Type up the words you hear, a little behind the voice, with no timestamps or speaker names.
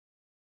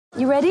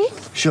You ready?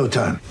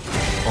 Showtime.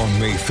 On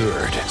May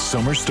 3rd,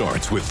 summer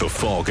starts with The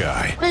Fall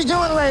Guy. Let's do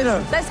it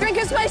later. Let's drink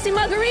a spicy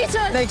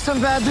margarita. Make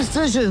some bad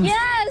decisions.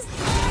 Yes!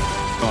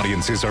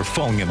 Audiences are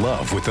falling in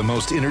love with the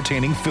most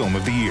entertaining film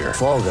of the year.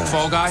 Fall Guy.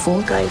 Fall Guy?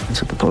 Fall Guy.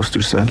 That's what the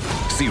poster said.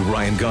 See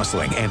Ryan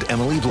Gosling and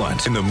Emily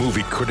Blunt in the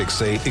movie critics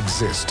say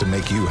exists to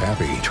make you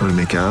happy. Trying to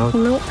make it out?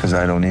 Nope. Because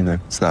I don't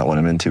either. It's not what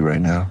I'm into right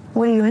now.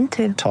 What are you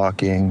into?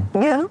 Talking.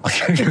 Yeah.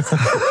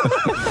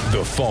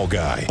 The Fall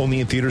Guy.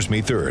 Only in theaters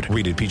May 3rd.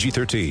 Rated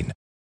PG-13.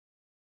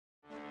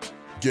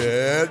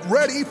 Get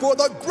ready for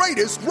the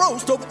greatest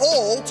roast of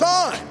all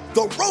time.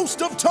 The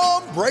Roast of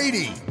Tom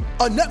Brady.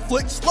 A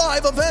Netflix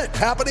live event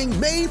happening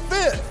May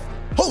 5th.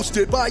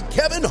 Hosted by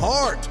Kevin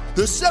Hart.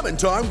 The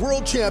 7-time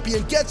world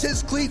champion gets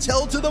his cleats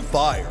held to the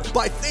fire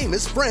by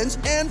famous friends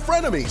and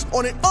frenemies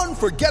on an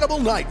unforgettable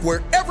night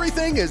where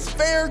everything is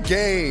fair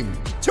game.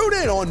 Tune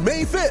in on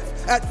May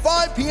 5th at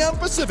 5 p.m.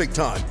 Pacific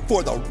time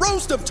for the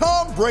Roast of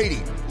Tom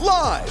Brady.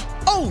 Live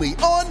only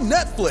on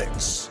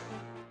Netflix.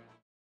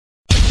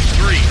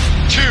 3,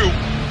 2,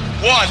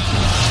 1.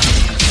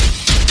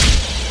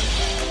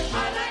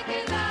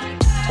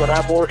 When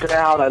I'm working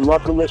out, I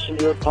love to listen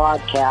to your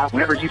podcast.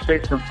 Whenever you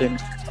say something,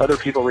 other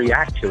people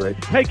react to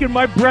it. Taking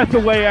my breath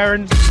away,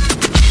 Aaron.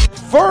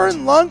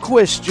 Vern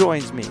Lundquist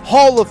joins me.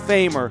 Hall of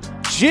Famer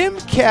Jim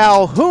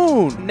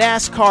Calhoun,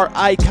 NASCAR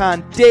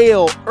icon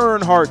Dale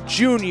Earnhardt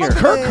Jr.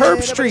 Kirk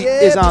Herbstreit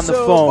is on the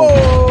phone.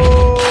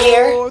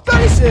 Here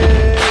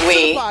 36.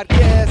 we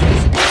podcast.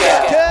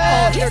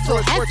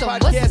 go. Sports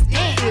Podcast.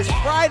 It is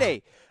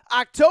Friday,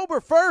 October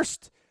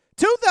 1st,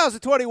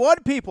 2021,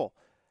 people.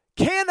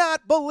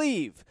 Cannot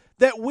believe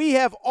that we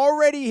have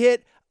already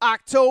hit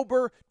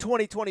October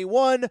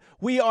 2021.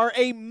 We are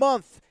a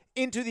month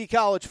into the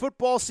college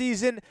football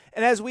season,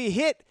 and as we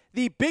hit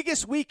the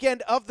biggest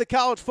weekend of the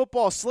college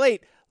football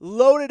slate,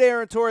 loaded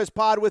Aaron Torres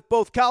pod with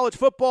both college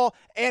football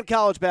and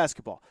college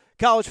basketball.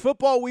 College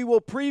football, we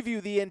will preview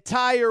the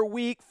entire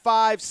Week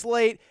 5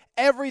 slate,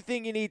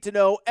 everything you need to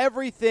know,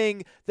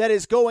 everything that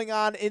is going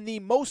on in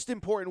the most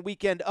important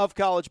weekend of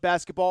college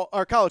basketball,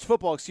 or college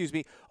football,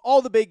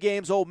 all the big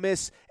games, Ole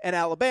Miss and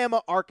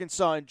Alabama,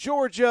 Arkansas and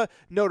Georgia,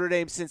 Notre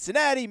Dame,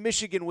 Cincinnati,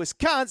 Michigan,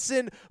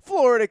 Wisconsin,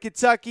 Florida,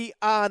 Kentucky,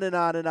 on and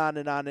on and on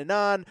and on and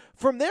on.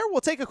 From there,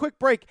 we'll take a quick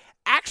break.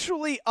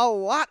 Actually, a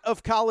lot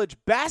of college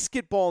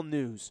basketball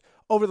news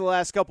over the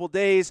last couple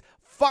days.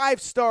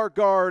 5-star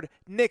guard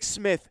Nick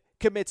Smith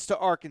commits to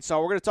Arkansas.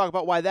 We're going to talk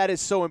about why that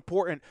is so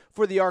important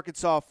for the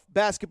Arkansas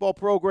basketball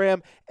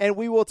program, and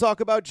we will talk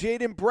about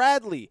Jaden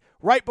Bradley.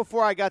 Right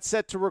before I got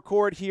set to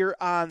record here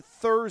on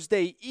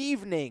Thursday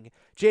evening,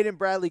 Jaden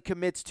Bradley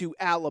commits to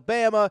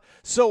Alabama.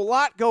 So a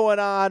lot going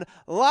on,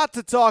 a lot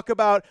to talk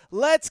about.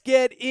 Let's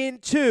get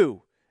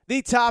into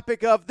the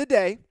topic of the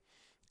day.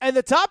 And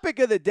the topic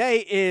of the day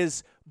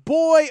is,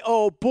 boy,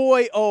 oh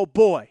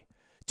boy,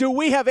 do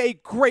we have a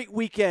great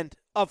weekend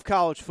of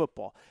college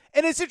football.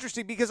 And it's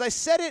interesting because I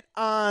said it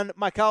on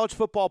my college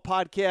football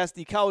podcast,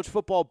 the College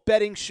Football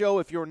Betting Show.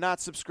 If you're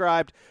not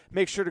subscribed,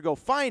 make sure to go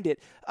find it.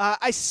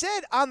 I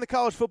said on the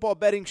College Football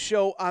Betting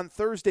Show on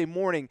Thursday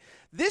morning,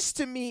 this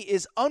to me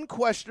is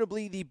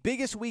unquestionably the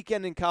biggest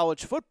weekend in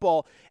college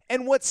football.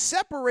 And what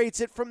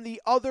separates it from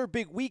the other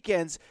big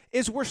weekends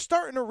is we're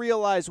starting to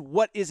realize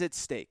what is at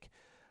stake.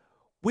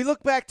 We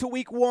look back to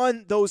week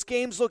 1. Those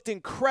games looked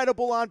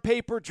incredible on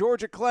paper.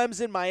 Georgia,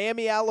 Clemson,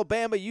 Miami,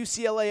 Alabama,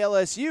 UCLA,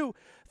 LSU.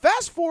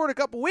 Fast forward a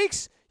couple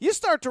weeks, you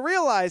start to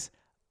realize,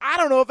 I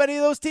don't know if any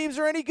of those teams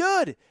are any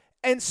good.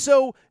 And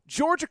so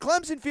Georgia,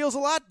 Clemson feels a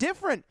lot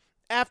different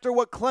after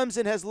what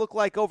Clemson has looked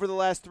like over the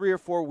last 3 or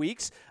 4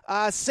 weeks.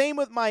 Same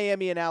with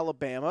Miami and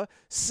Alabama.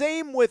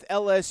 Same with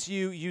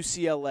LSU,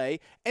 UCLA.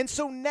 And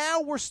so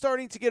now we're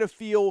starting to get a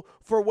feel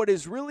for what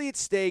is really at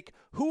stake,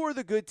 who are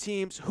the good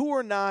teams, who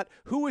are not,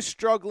 who is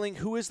struggling,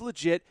 who is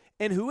legit,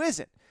 and who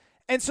isn't.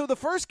 And so the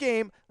first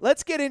game,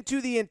 let's get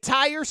into the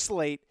entire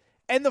slate.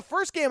 And the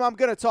first game I'm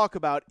going to talk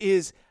about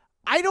is,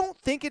 I don't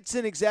think it's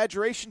an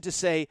exaggeration to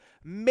say,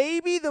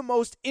 maybe the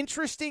most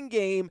interesting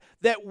game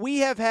that we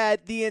have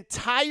had the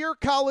entire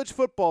college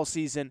football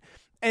season,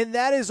 and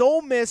that is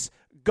Ole Miss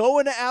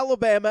going to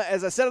Alabama.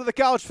 As I said on the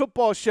College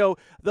Football Show,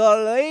 the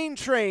Lane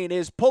Train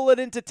is pulling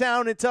into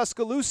town in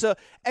Tuscaloosa,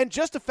 and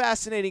just a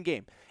fascinating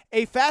game.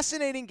 A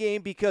fascinating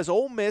game because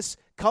Ole Miss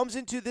comes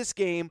into this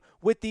game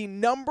with the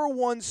number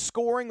 1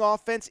 scoring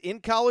offense in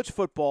college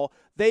football.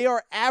 They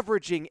are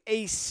averaging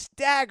a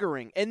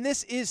staggering, and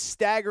this is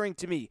staggering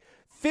to me,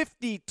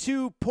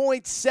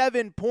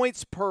 52.7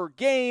 points per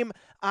game.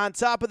 On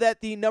top of that,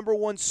 the number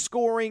 1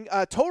 scoring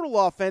total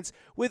offense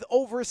with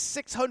over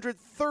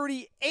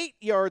 638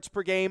 yards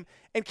per game.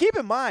 And keep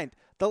in mind,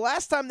 the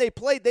last time they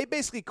played, they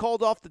basically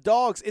called off the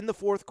Dogs in the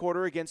fourth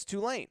quarter against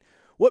Tulane.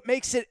 What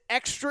makes it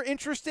extra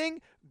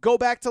interesting? Go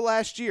back to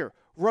last year.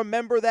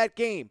 Remember that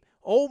game.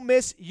 Ole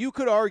Miss, you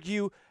could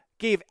argue,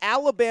 gave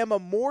Alabama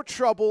more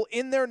trouble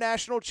in their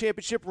national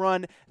championship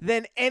run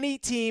than any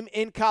team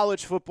in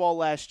college football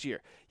last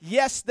year.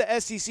 Yes, the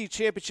SEC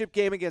championship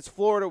game against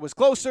Florida was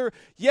closer.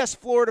 Yes,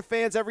 Florida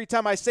fans, every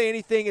time I say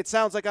anything, it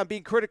sounds like I'm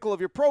being critical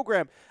of your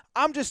program.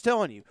 I'm just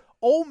telling you,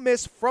 Ole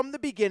Miss from the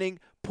beginning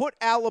put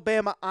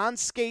Alabama on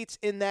skates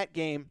in that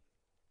game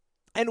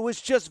and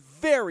was just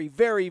very,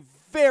 very,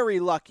 very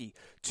lucky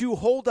to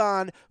hold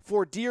on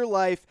for dear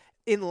life.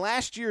 In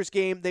last year's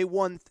game, they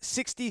won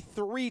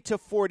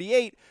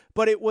 63-48,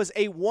 but it was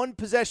a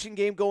one-possession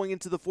game going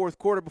into the fourth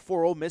quarter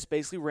before Ole Miss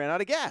basically ran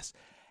out of gas.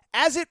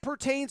 As it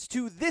pertains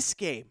to this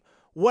game,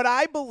 what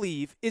I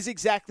believe is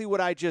exactly what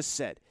I just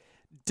said.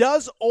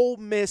 Does Ole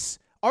Miss,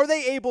 are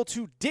they able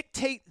to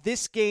dictate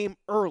this game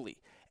early?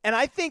 And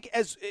I think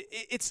as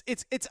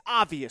it's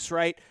obvious,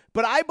 right?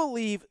 But I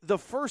believe the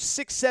first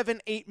 6,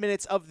 7, 8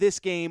 minutes of this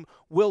game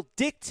will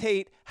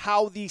dictate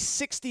how the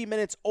 60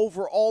 minutes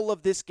overall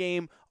of this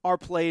game are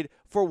played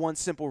for one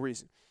simple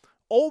reason.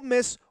 Ole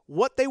Miss,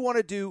 what they want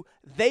to do,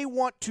 they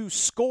want to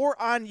score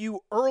on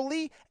you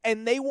early,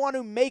 and they want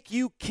to make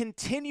you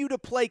continue to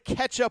play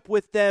catch-up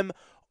with them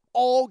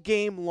all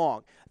game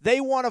long.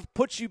 They want to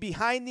put you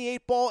behind the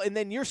 8 ball, and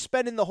then you're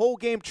spending the whole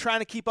game trying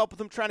to keep up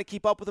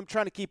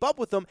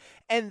with them,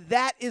 and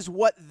that is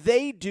what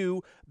they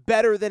do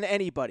better than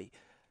anybody.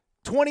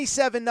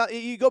 27,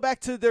 you go back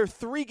to their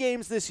 3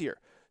 games this year.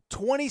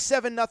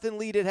 27-0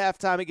 lead at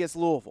halftime against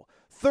Louisville.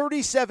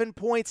 37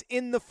 points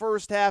in the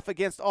first half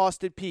against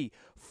Austin Peay.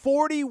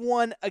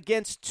 41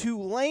 against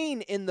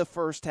Tulane in the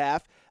first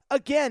half.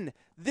 Again,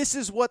 this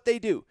is what they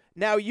do.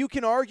 Now, you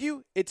can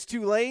argue it's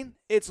Tulane,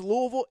 it's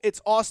Louisville,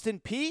 it's Austin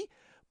Peay,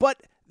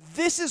 but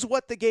this is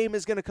what the game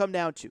is going to come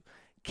down to.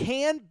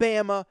 Can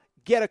Bama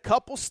get a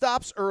couple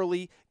stops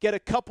early, get a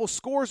couple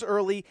scores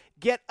early,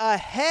 get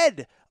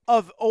ahead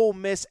of Ole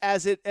Miss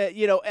as it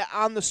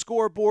on the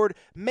scoreboard,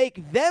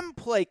 make them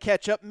play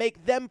catch up,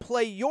 make them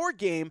play your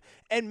game,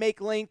 and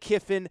make Lane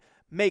Kiffin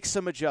make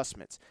some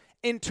adjustments.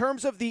 In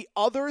terms of the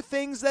other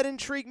things that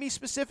intrigue me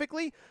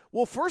specifically,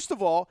 well, first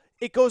of all,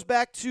 it goes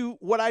back to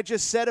what I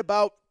just said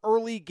about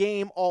early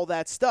game, all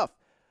that stuff.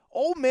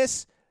 Ole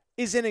Miss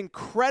is an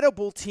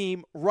incredible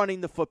team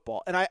running the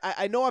football. And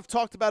I know I've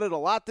talked about it a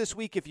lot this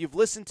week. If you've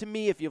listened to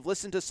me, if you've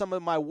listened to some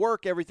of my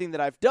work, everything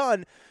that I've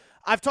done,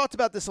 I've talked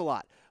about this a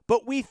lot.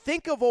 But we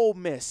think of Ole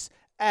Miss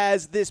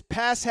as this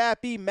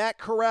pass-happy Matt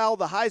Corral,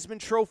 the Heisman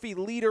Trophy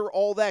leader,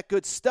 all that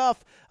good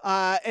stuff.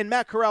 And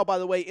Matt Corral, by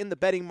the way, in the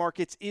betting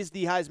markets is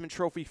the Heisman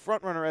Trophy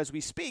frontrunner as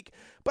we speak.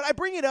 But I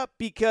bring it up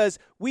because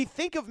we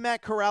think of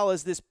Matt Corral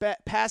as this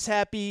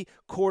pass-happy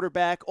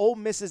quarterback. Ole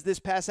Miss is this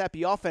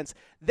pass-happy offense.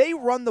 They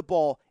run the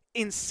ball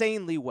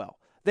insanely well.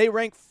 They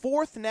rank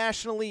 4th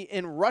nationally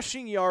in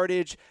rushing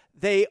yardage.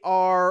 They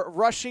are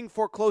rushing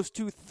for close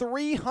to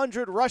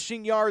 300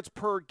 rushing yards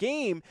per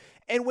game.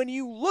 And when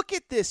you look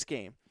at this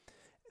game,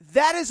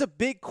 that is a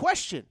big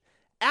question.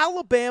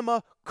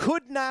 Alabama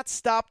could not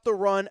stop the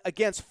run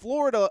against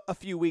Florida a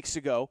few weeks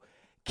ago.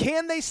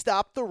 Can they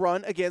stop the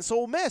run against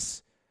Ole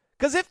Miss?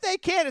 Because if they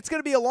can, it's going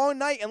to be a long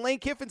night, and Lane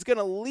Kiffin's going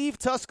to leave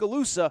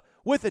Tuscaloosa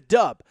with a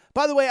dub.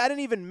 By the way, I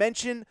didn't even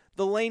mention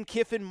the Lane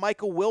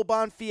Kiffin-Michael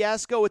Wilbon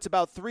fiasco. It's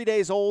about 3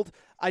 days old.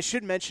 I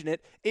should mention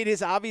it. It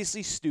is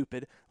obviously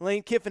stupid.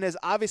 Lane Kiffin has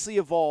obviously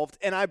evolved,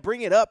 and I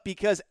bring it up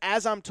because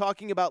as I'm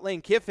talking about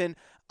Lane Kiffin,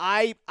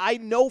 I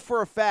know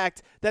for a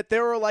fact that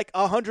there are like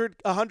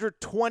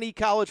 120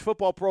 college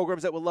football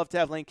programs that would love to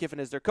have Lane Kiffin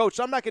as their coach.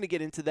 So I'm not going to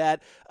get into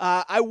that.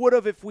 I would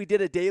have if we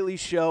did a daily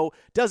show.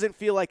 Doesn't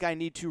feel like I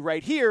need to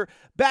right here.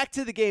 Back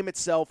to the game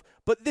itself,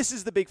 but this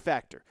is the big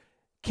factor.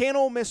 Can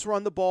Ole Miss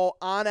run the ball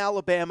on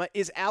Alabama?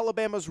 Is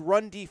Alabama's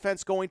run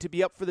defense going to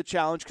be up for the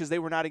challenge because they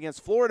were not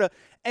against Florida?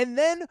 And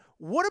then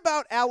what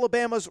about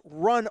Alabama's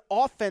run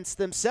offense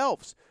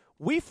themselves?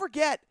 We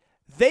forget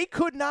they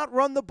could not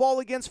run the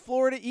ball against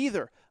Florida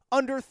either.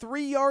 Under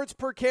 3 yards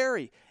per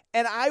carry.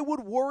 And I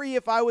would worry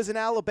if I was an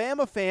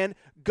Alabama fan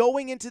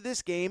going into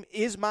this game,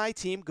 is my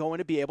team going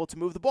to be able to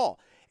move the ball?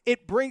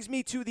 It brings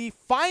me to the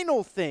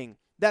final thing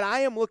that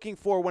I am looking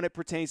for when it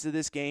pertains to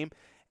this game,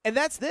 and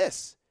that's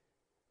this.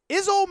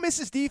 Is Ole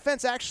Miss's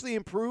defense actually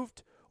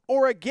improved?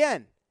 Or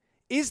again,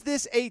 is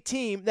this a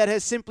team that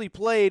has simply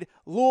played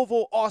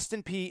Louisville,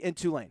 Austin Peay, and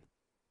Tulane?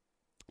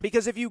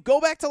 Because if you go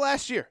back to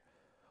last year,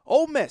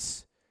 Ole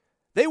Miss,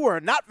 they were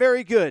not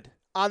very good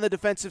on the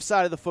defensive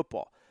side of the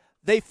football.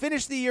 They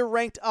finished the year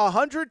ranked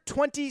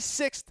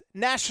 126th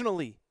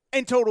nationally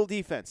in total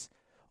defense.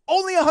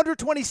 Only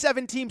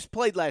 127 teams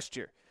played last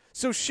year.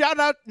 So shout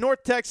out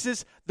North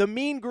Texas, the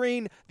Mean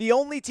Green, the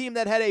only team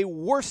that had a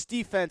worse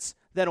defense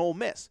than Ole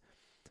Miss.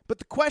 But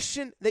the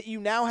question that you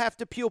now have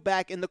to peel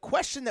back, and the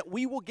question that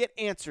we will get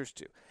answers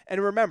to,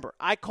 and remember,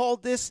 I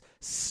called this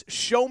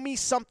Show Me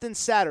Something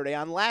Saturday.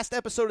 On last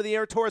episode of the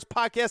Aaron Torres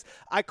podcast,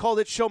 I called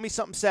it Show Me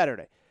Something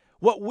Saturday.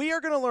 What we are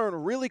going to learn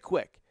really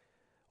quick,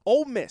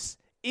 Ole Miss,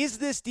 is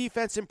this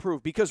defense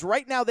improved? Because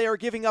right now they are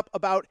giving up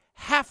about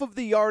half of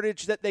the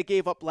yardage that they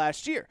gave up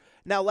last year.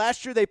 Now,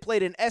 last year they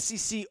played an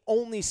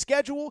SEC-only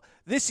schedule.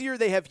 This year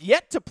they have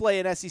yet to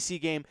play an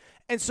SEC game.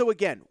 And so,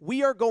 again,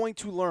 we are going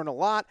to learn a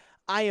lot.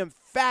 I am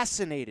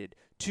fascinated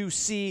to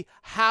see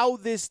how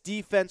this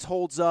defense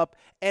holds up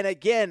and,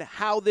 again,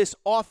 how this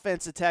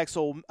offense attacks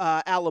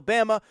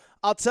Alabama.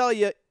 I'll tell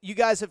you, you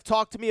guys have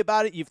talked to me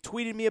about it. You've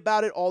tweeted me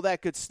about it, all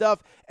that good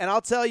stuff. And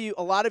I'll tell you,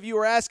 a lot of you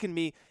are asking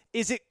me,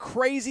 is it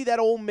crazy that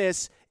Ole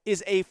Miss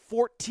is a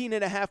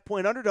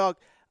 14.5-point underdog?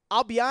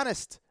 I'll be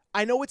honest.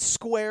 I know it's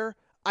square.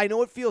 I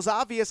know it feels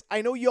obvious.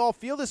 I know you all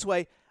feel this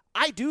way.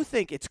 I do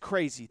think it's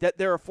crazy that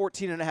they're a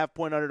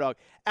 14.5-point underdog.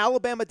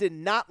 Alabama did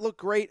not look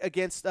great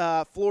against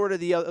Florida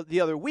the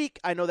other week.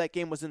 I know that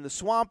game was in the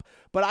swamp,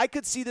 but I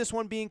could see this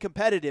one being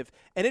competitive,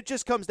 and it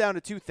just comes down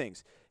to two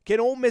things. Can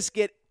Ole Miss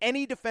get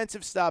any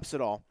defensive stops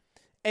at all?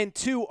 And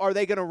two, are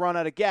they going to run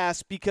out of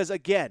gas? Because,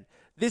 again,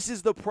 this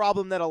is the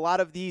problem that a lot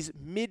of these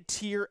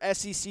mid-tier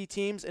SEC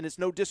teams, and it's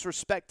no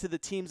disrespect to the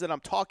teams that I'm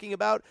talking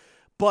about,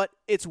 but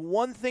it's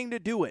one thing to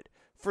do it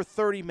for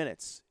 30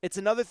 minutes. It's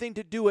another thing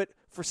to do it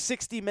for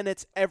 60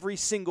 minutes every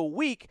single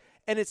week,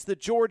 and it's the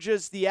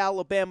Georgias, the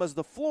Alabamas,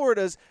 the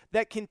Floridas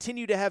that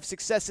continue to have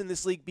success in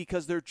this league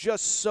because they're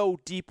just so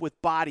deep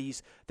with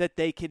bodies that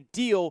they can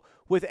deal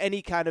with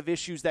any kind of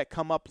issues that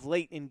come up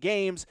late in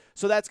games.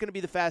 So that's going to be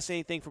the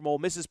fascinating thing from Ole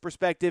Miss's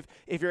perspective.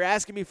 If you're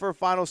asking me for a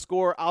final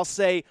score, I'll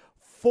say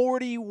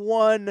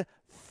 41-38.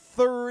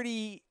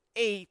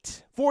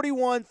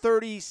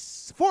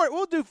 41-30.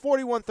 We'll do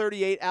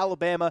 41-38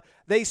 Alabama.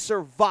 They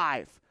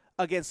survive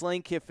against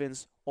Lane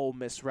Kiffin's Ole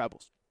Miss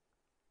Rebels.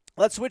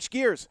 Let's switch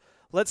gears.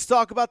 Let's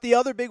talk about the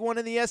other big one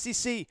in the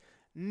SEC.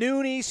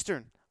 Noon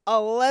Eastern,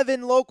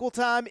 11 local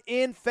time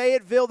in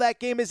Fayetteville. That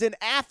game is in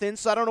Athens,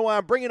 so I don't know why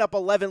I'm bringing up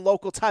 11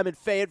 local time in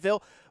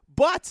Fayetteville.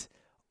 But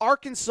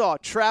Arkansas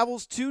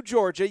travels to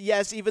Georgia.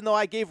 Yes, even though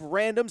I gave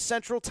random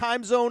Central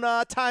Time Zone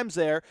times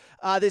there,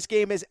 this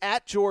game is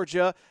at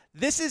Georgia.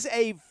 This is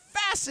a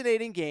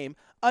fascinating game.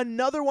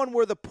 Another one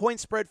where the point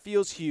spread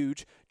feels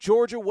huge.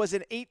 Georgia was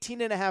an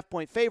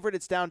 18.5-point favorite.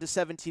 It's down to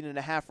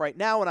 17.5 right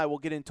now, and I will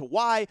get into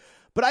why.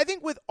 But I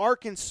think with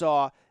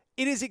Arkansas,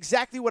 it is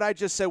exactly what I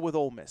just said with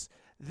Ole Miss.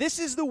 This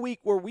is the week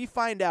where we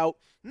find out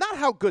not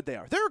how good they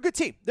are. They're a good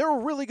team. They're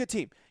a really good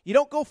team. You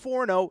don't go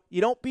 4-0.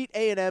 You don't beat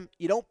A&M.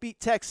 You don't beat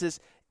Texas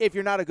if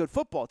you're not a good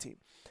football team.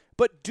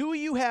 But do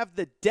you have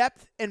the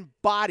depth and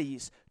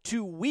bodies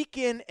to week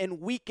in and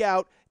week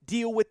out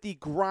deal with the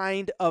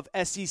grind of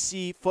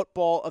SEC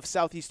football, of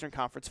Southeastern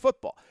Conference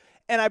football?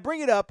 And I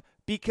bring it up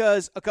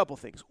because a couple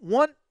things.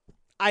 One,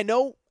 I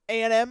know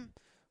A&M,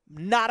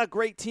 not a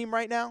great team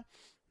right now.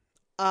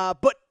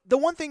 But the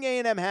one thing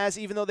A&M has,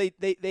 even though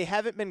they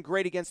haven't been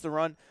great against the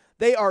run,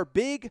 they are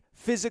big,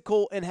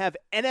 physical, and have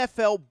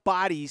NFL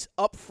bodies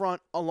up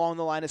front along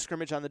the line of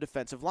scrimmage on the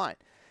defensive line.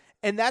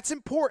 And that's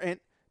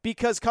important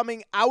because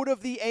coming out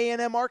of the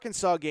A&M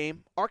Arkansas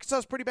game, Arkansas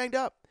is pretty banged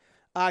up.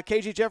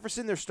 KJ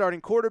Jefferson, their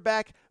starting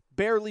quarterback,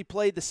 barely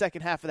played the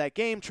second half of that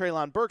game.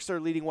 Treylon Burks, their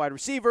leading wide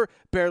receiver,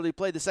 barely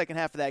played the second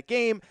half of that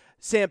game.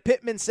 Sam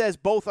Pittman says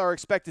both are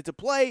expected to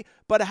play,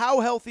 but how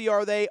healthy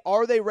are they?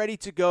 Are they ready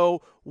to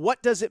go?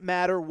 What does it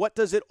matter? What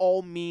does it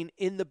all mean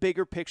in the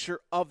bigger picture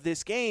of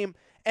this game?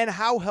 And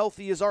how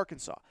healthy is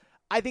Arkansas?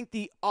 I think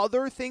the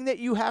other thing that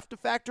you have to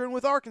factor in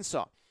with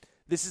Arkansas,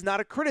 this is not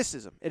a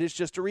criticism, it is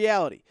just a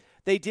reality.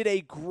 They did a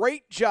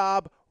great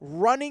job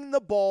running the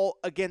ball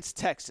against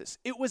Texas.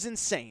 It was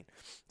insane.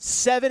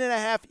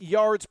 7.5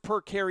 yards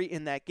per carry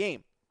in that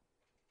game.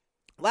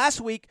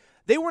 Last week,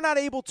 they were not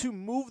able to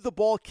move the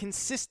ball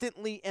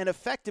consistently and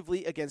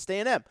effectively against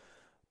A&M.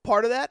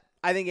 Part of that,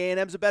 I think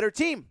A&M's a better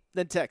team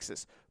than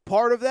Texas.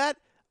 Part of that,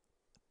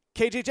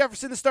 KJ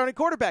Jefferson, the starting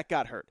quarterback,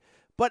 got hurt.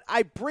 But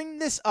I bring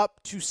this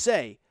up to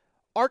say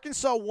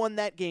Arkansas won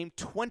that game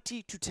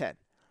 20-10.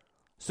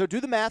 So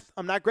do the math.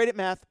 I'm not great at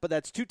math, but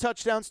that's 2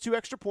 touchdowns, 2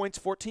 extra points,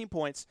 14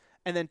 points,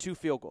 and then 2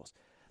 field goals.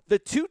 The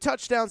 2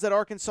 touchdowns that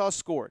Arkansas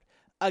scored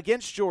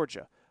against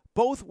Georgia,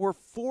 both were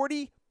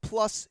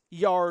 40-plus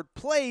yard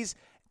plays,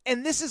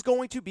 and this is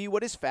going to be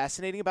what is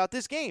fascinating about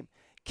this game.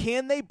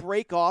 Can they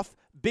break off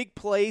big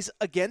plays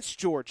against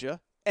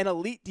Georgia, an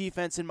elite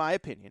defense in my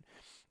opinion?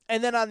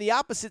 And then on the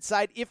opposite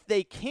side, if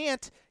they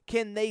can't,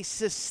 can they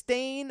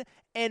sustain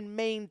and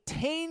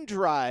maintain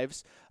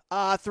drives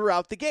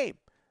throughout the game?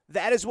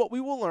 That is what we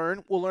will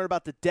learn. We'll learn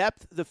about the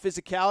depth, the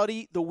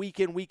physicality, the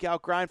week-in,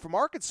 week-out grind from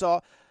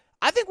Arkansas.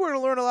 I think we're going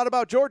to learn a lot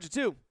about Georgia,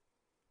 too.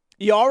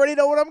 You already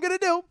know what I'm going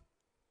to do.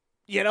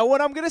 You know what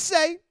I'm going to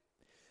say.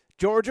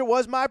 Georgia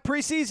was my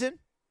preseason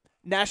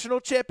national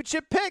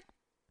championship pick.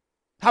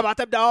 How about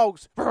them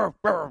dogs? All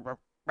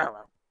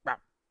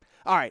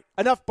right,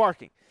 enough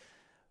barking.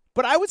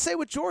 But I would say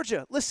with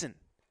Georgia, listen,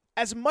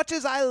 as much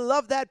as I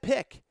love that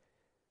pick,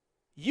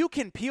 you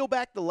can peel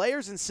back the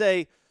layers and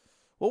say,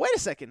 well, wait a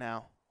second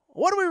now.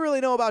 What do we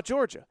really know about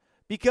Georgia?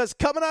 Because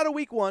coming out of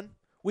week 1,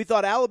 we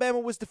thought Alabama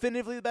was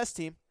definitively the best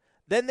team.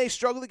 Then they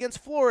struggled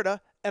against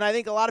Florida, and I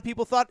think a lot of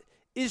people thought,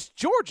 is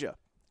Georgia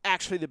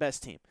actually the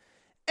best team?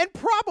 And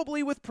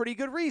probably with pretty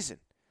good reason.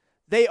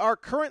 They are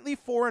currently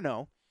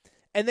 4-0,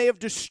 and they have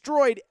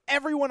destroyed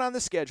everyone on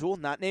the schedule,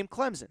 not named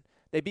Clemson.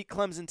 They beat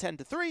Clemson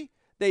 10-3.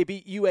 They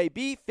beat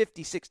UAB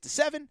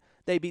 56-7.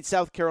 They beat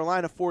South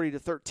Carolina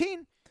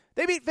 40-13.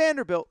 They beat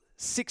Vanderbilt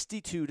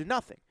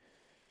 62-0.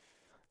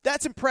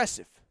 That's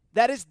impressive.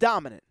 That is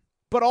dominant.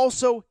 But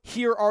also,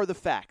 here are the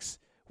facts.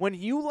 when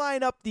you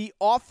line up the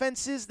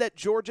offenses that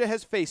Georgia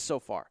has faced so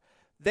far,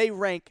 they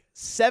rank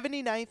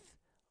 79th,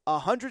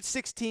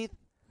 116th,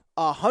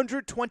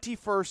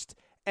 121st,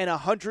 and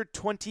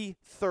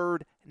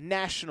 123rd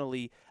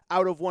nationally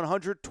out of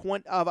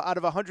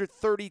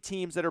 130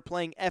 teams that are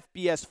playing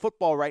FBS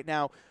football right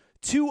now.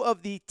 2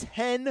 of the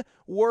 10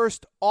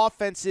 worst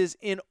offenses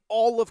in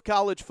all of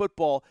college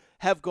football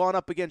have gone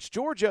up against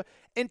Georgia.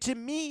 And to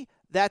me,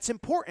 that's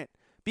important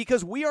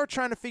because we are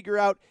trying to figure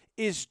out,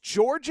 is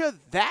Georgia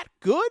that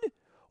good,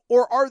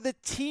 or are the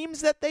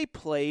teams that they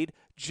played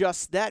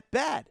just that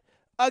bad?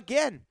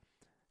 Again,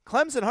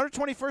 Clemson,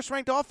 121st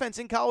ranked offense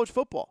in college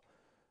football.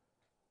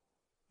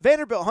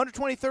 Vanderbilt,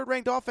 123rd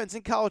ranked offense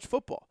in college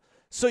football.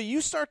 So you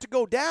start to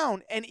go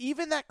down, and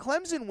even that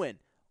Clemson win,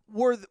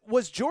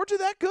 was Georgia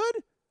that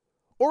good?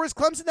 Or is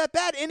Clemson that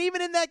bad? And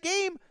even in that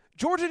game,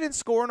 Georgia didn't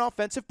score an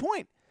offensive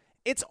point.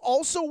 It's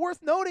also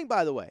worth noting,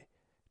 by the way,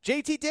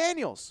 JT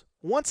Daniels,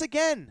 once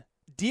again,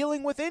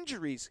 dealing with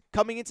injuries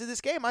coming into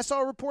this game. I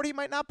saw a report he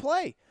might not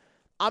play.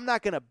 I'm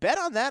not going to bet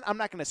on that. I'm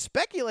not going to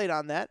speculate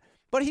on that,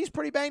 but he's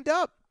pretty banged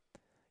up.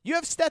 You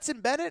have Stetson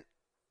Bennett.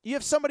 You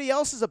have somebody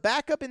else as a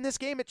backup in this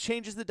game. It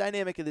changes the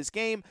dynamic of this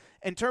game.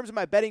 In terms of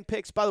my betting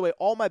picks, by the way,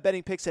 all my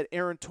betting picks at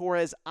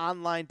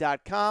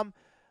AaronTorresOnline.com.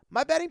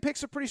 My betting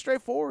picks are pretty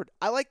straightforward.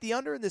 I like the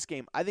under in this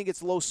game. I think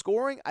it's low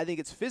scoring. I think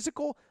it's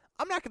physical.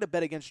 I'm not going to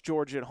bet against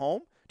Georgia at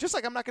home, just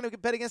like I'm not going to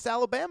bet against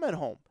Alabama at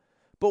home.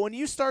 But when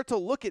you start to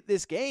look at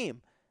this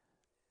game,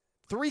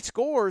 3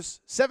 scores,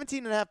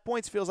 17.5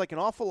 points feels like an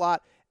awful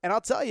lot. And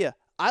I'll tell you,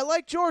 I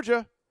like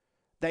Georgia.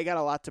 They got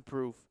a lot to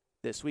prove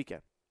this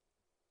weekend.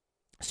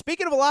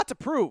 Speaking of a lot to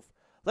prove,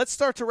 let's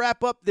start to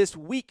wrap up this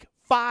Week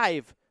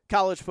 5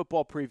 college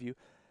football preview.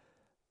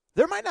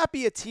 There might not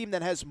be a team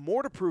that has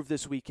more to prove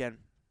this weekend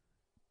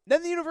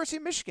than the University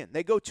of Michigan.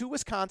 They go to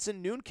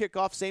Wisconsin, noon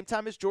kickoff, same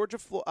time as Georgia,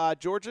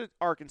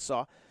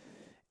 Arkansas.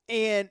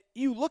 And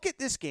you look at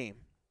this game,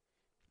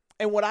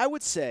 and what I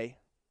would say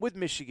with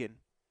Michigan,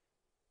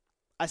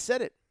 I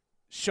said it,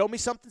 show me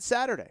something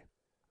Saturday.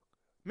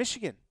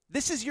 Michigan,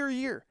 this is your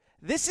year.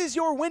 This is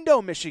your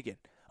window, Michigan.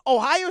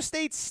 Ohio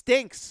State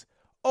stinks.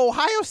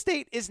 Ohio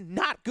State is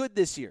not good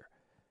this year.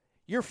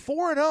 You're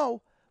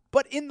 4-0,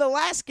 but in the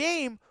last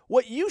game,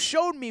 what you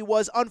showed me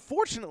was,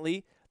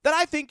 unfortunately, that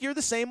I think you're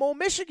the same old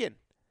Michigan.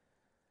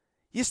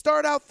 You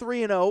start out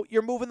 3-0,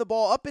 you're moving the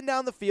ball up and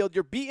down the field,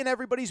 you're beating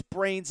everybody's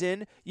brains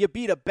in, you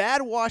beat a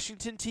bad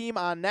Washington team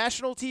on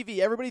national TV,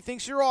 everybody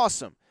thinks you're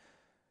awesome.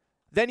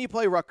 Then you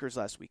play Rutgers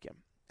last weekend.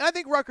 And I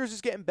think Rutgers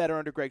is getting better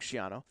under Greg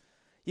Schiano.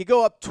 You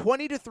go up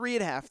 20-3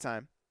 at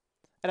halftime,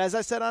 and as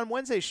I said on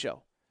Wednesday's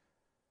show,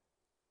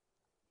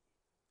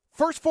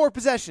 first 4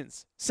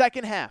 possessions,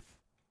 second half,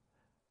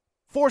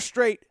 4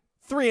 straight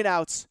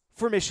 3-and-outs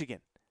for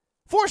Michigan.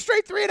 4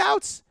 straight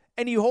 3-and-outs,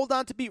 and you hold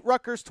on to beat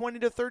Rutgers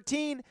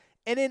 20-13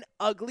 in an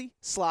ugly,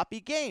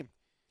 sloppy game.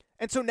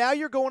 And so now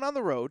you're going on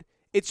the road.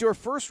 It's your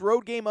first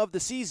road game of the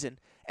season.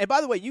 And by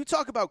the way, you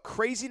talk about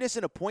craziness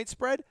in a point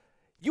spread.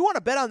 You want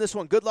to bet on this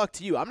one, good luck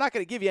to you. I'm not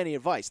going to give you any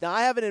advice. Now,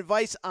 I have an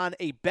advice on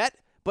a bet,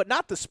 but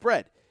not the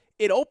spread.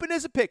 It opened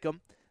as a pick'em,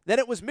 then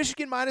it was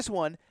Michigan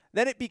 -1,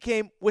 then it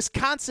became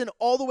Wisconsin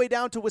all the way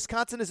down to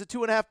Wisconsin as a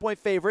 2.5-point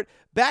favorite,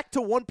 back to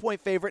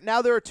 1-point favorite.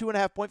 Now they're a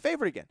 2.5-point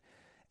favorite again.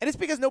 And it's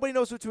because nobody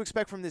knows what to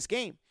expect from this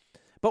game.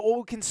 But what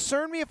would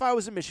concern me if I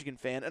was a Michigan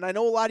fan, and I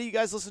know a lot of you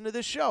guys listen to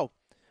this show,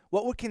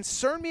 what would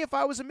concern me if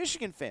I was a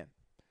Michigan fan?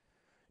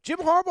 Jim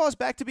Harbaugh is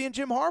back to being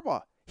Jim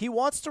Harbaugh. He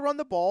wants to run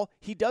the ball.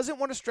 He doesn't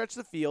want to stretch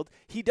the field.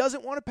 He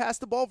doesn't want to pass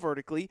the ball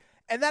vertically.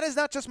 And that is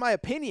not just my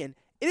opinion.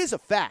 It is a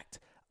fact.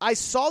 I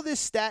saw this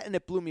stat, and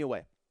it blew me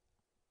away.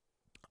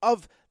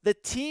 Of the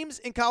teams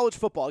in college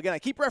football, again, I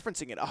keep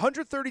referencing it,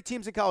 130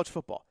 teams in college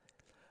football,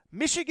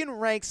 Michigan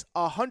ranks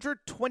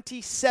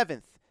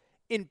 127th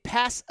in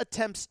pass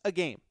attempts a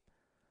game.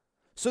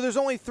 So there's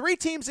only 3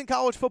 teams in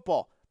college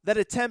football that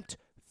attempt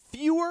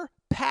fewer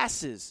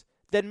passes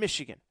than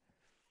Michigan.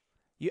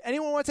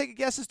 Anyone want to take a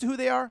guess as to who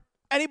they are?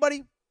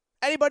 Anybody?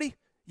 Anybody?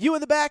 You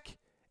in the back?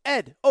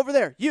 Ed, over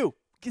there. You.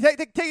 Take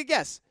a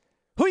guess.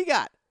 Who you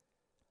got?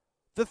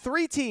 The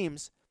 3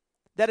 teams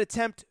that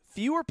attempt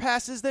fewer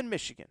passes than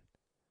Michigan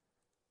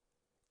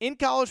in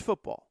college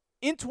football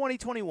in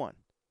 2021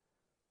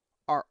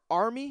 are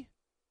Army,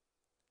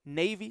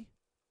 Navy,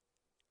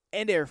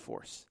 and Air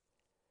Force.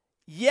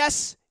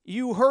 Yes,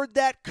 you heard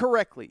that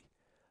correctly.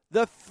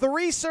 The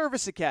 3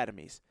 service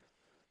academies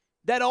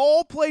that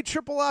all play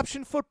triple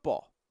option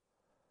football,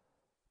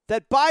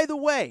 that, by the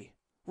way,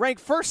 rank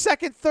 1st,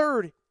 2nd,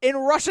 3rd in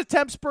rush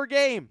attempts per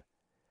game.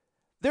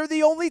 They're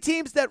the only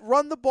teams that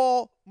run the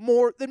ball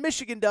more than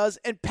Michigan does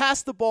and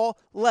pass the ball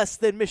less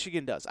than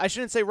Michigan does. I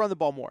shouldn't say run the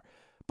ball more,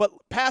 but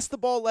pass the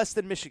ball less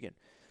than Michigan.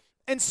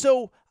 And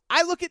so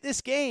I look at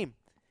this game.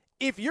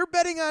 If you're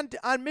betting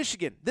on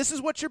Michigan, this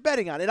is what you're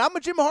betting on. And I'm a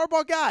Jim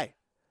Harbaugh guy.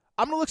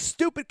 I'm going to look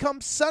stupid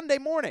come Sunday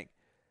morning.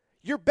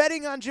 You're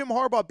betting on Jim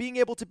Harbaugh being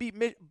able to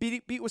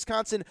beat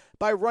Wisconsin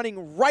by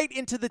running right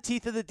into the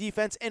teeth of the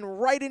defense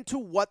and right into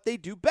what they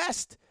do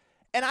best.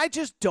 And I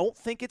just don't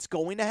think it's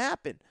going to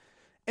happen.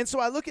 And so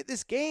I look at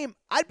this game,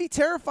 I'd be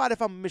terrified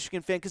if I'm a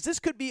Michigan fan because this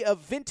could be a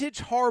vintage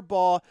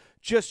Harbaugh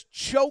just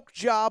choke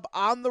job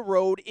on the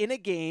road in a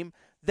game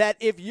that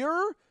if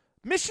you're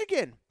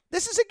Michigan,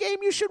 this is a game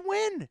you should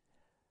win.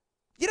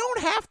 You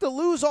don't have to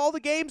lose all the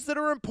games that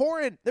are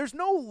important. There's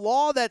no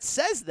law that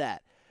says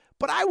that.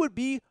 But I would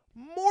be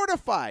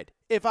mortified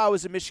if I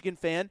was a Michigan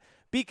fan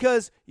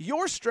because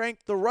your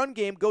strength, the run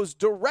game, goes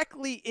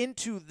directly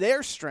into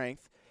their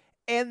strength,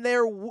 and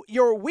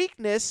your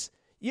weakness,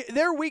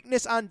 their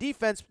weakness on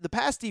defense, the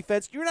pass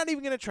defense, you're not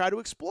even going to try to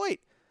exploit.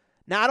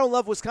 Now, I don't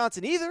love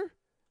Wisconsin either.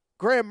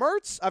 Graham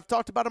Mertz, I've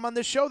talked about him on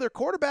this show, their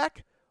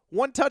quarterback,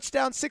 1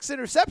 touchdown, 6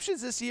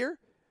 interceptions this year.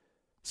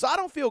 So I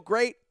don't feel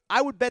great.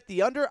 I would bet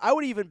the under. I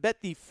would even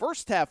bet the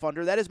first half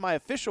under. That is my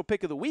official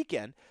pick of the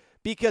weekend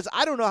because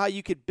I don't know how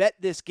you could bet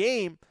this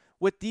game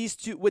with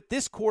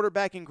this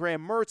quarterback and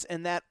Graham Mertz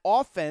and that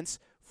offense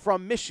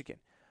from Michigan.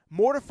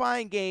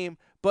 Mortifying game,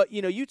 but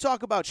you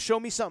talk about show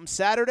me something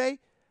Saturday.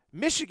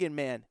 Michigan,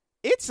 man,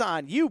 it's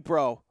on you,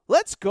 bro.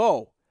 Let's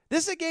go.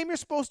 This is a game you're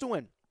supposed to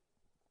win.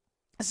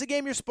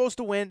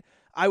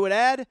 I would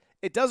add,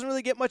 it doesn't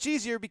really get much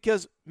easier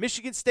because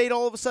Michigan State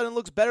all of a sudden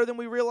looks better than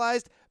we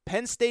realized.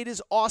 Penn State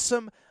is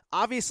awesome.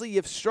 Obviously,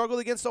 you've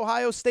struggled against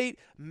Ohio State.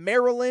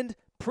 Maryland,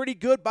 pretty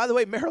good. By the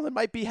way, Maryland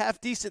might be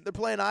half decent. They're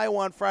playing Iowa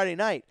on Friday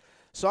night.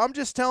 So I'm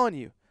just telling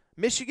you,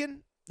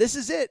 Michigan, this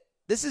is it.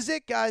 This is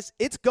it, guys.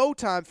 It's go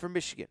time for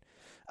Michigan.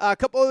 A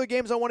couple other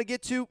games I want to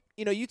get to.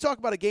 You talk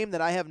about a game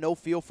that I have no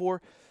feel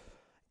for.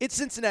 It's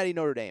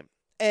Cincinnati-Notre Dame.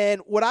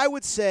 And what I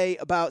would say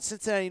about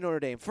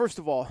Cincinnati-Notre Dame, first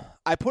of all,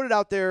 I put it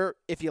out there.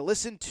 If you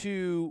listen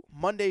to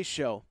Monday's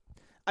show,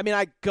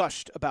 I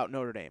gushed about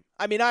Notre Dame.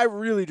 I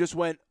really just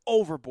went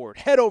overboard,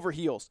 head over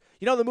heels.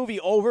 The movie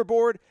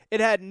Overboard? It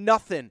had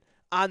nothing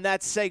on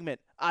that segment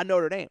on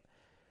Notre Dame.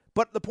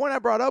 But the point I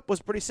brought up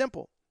was pretty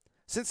simple.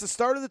 Since the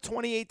start of the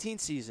 2018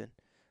 season,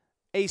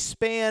 a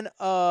span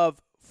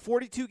of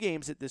 42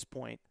 games at this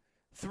point,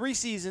 3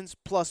 seasons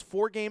plus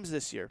 4 games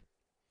this year,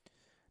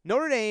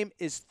 Notre Dame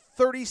is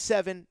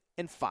 37-5.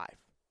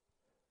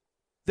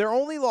 Their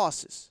only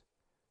losses,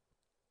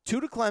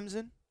 2 to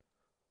Clemson,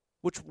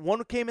 which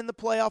one came in the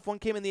playoff, one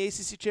came in the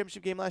ACC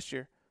championship game last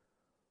year,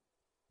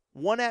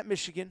 1 at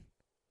Michigan,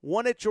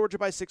 1 at Georgia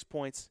by 6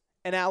 points,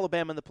 and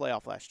Alabama in the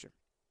playoff last year.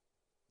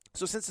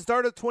 So since the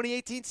start of the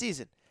 2018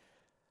 season,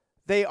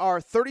 they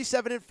are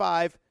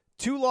 37-5,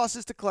 2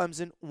 losses to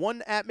Clemson,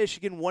 1 at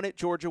Michigan, 1 at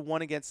Georgia,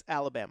 1 against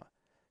Alabama.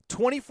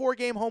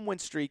 24-game home win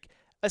streak.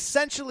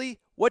 Essentially,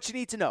 what you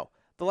need to know.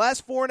 The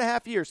last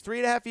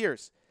 3.5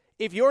 years,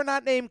 if you're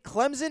not named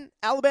Clemson,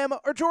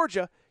 Alabama, or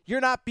Georgia, you're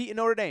not beating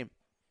Notre Dame.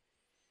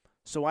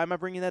 So why am I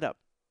bringing that up?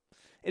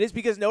 It is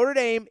because Notre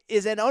Dame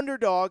is an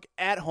underdog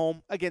at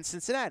home against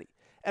Cincinnati.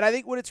 And I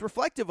think what it's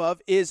reflective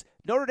of is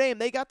Notre Dame,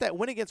 they got that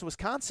win against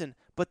Wisconsin,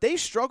 but they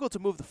struggled to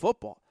move the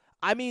football.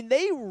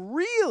 They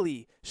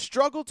really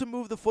struggled to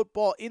move the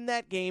football in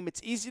that game.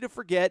 It's easy to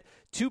forget.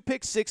 2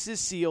 pick sixes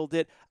sealed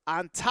it.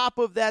 On top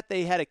of that,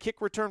 they had a kick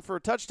return for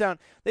a touchdown.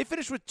 They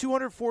finished with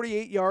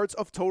 248 yards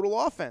of total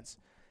offense.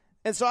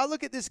 And so I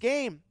look at this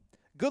game.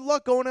 Good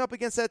luck going up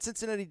against that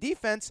Cincinnati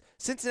defense.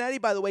 Cincinnati,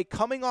 by the way,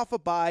 coming off a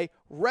bye,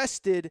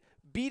 rested,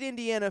 beat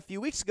Indiana a few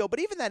weeks ago.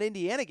 But even that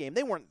Indiana game,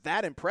 they weren't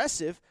that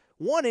impressive.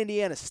 One,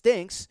 Indiana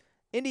stinks.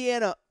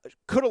 Indiana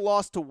could have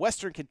lost to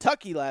Western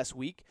Kentucky last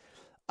week.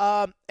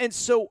 And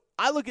so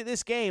I look at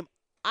this game,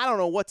 I don't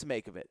know what to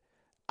make of it.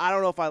 I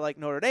don't know if I like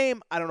Notre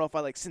Dame. I don't know if I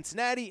like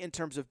Cincinnati in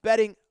terms of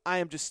betting. I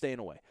am just staying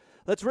away.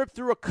 Let's rip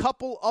through a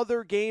couple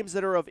other games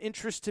that are of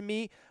interest to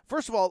me.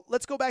 First of all,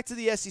 let's go back to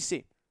the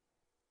SEC.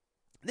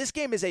 This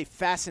game is a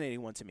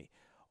fascinating one to me.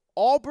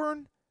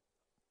 Auburn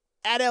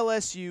at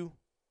LSU,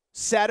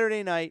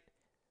 Saturday night,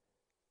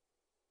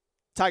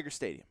 Tiger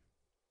Stadium.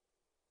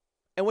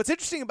 And what's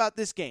interesting about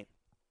this game,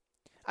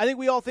 I think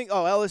we all think,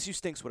 oh, LSU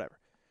stinks, whatever.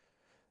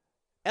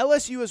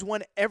 LSU has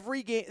won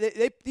every game.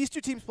 These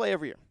two teams play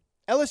every year.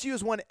 LSU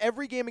has won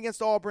every game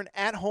against Auburn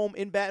at home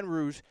in Baton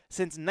Rouge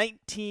since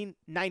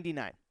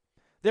 1999.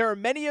 There are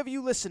many of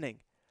you listening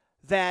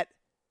that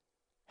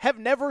have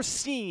never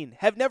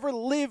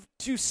lived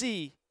to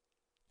see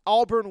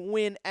Auburn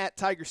win at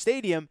Tiger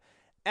Stadium,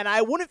 and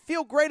I wouldn't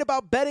feel great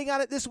about betting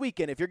on it this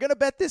weekend. If you're going to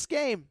bet this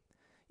game,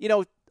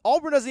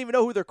 Auburn doesn't even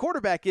know who their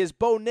quarterback is.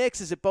 Bo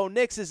Nix. Is it Bo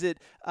Nix? Is it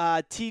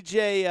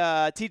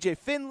TJ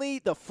Finley,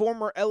 the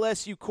former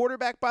LSU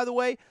quarterback, by the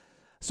way?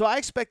 So I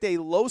expect a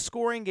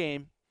low-scoring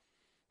game.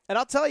 And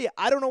I'll tell you,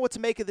 I don't know what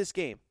to make of this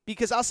game.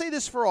 Because I'll say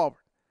this for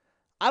Auburn.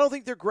 I don't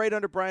think they're great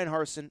under Brian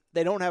Harsin.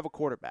 They don't have a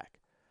quarterback.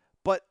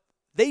 But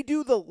they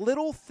do the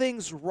little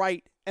things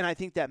right, and I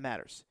think that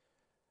matters.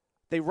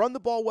 They run the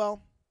ball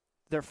well.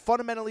 They're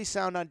fundamentally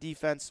sound on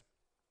defense.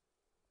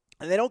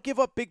 And they don't give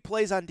up big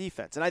plays on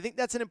defense. And I think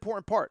that's an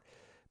important part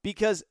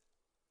because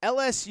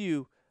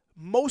LSU,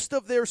 most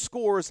of their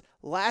scores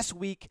last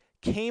week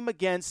came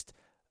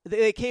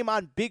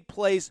on big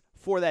plays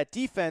for that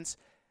defense.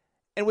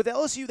 And with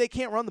LSU, they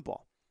can't run the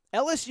ball.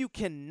 LSU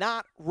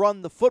cannot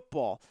run the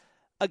football.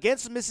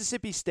 Against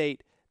Mississippi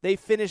State, they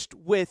finished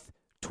with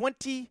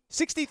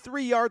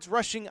 63 yards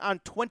rushing on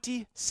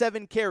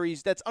 27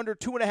 carries. That's under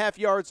 2.5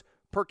 yards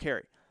per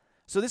carry.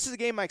 So this is a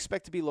game I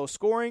expect to be low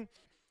scoring.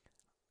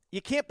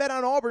 You can't bet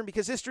on Auburn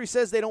because history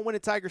says they don't win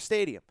at Tiger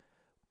Stadium.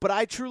 But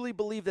I truly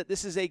believe that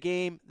this is a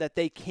game that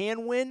they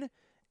can win.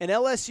 And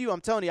LSU,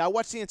 I'm telling you, I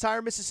watched the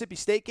entire Mississippi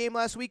State game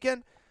last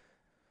weekend.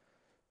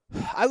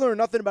 I learned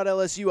nothing about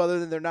LSU other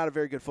than they're not a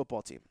very good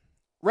football team.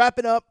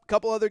 Wrapping up, a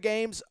couple other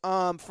games.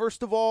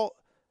 First of all,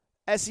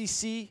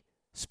 SEC,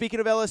 speaking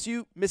of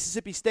LSU,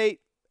 Mississippi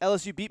State.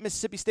 LSU beat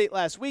Mississippi State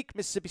last week.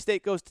 Mississippi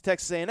State goes to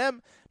Texas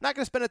A&M. Not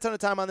going to spend a ton of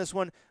time on this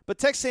one, but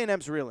Texas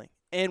A&M's reeling.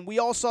 And we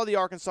all saw the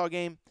Arkansas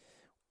game.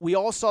 We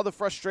all saw the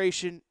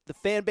frustration. The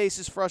fan base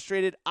is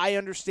frustrated. I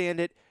understand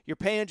it. You're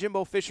paying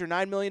Jimbo Fisher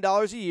 $9 million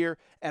a year,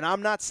 and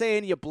I'm not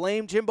saying you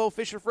blame Jimbo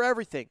Fisher for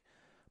everything,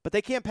 but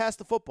they can't pass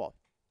the football.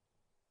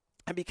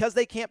 And because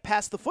they can't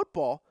pass the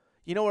football,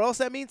 you know what else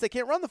that means? They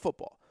can't run the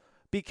football.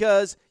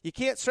 Because you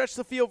can't stretch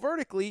the field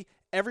vertically,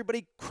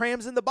 everybody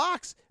crams in the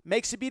box,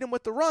 makes you beat them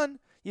with the run.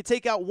 You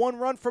take out one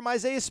run from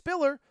Isaiah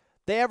Spiller,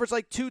 they average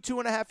like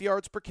 2.5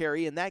 yards per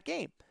carry in that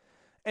game.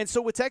 And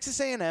so with Texas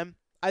A&M,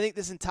 I think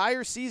this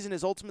entire season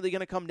is ultimately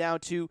going to come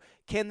down to,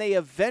 can they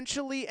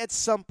eventually at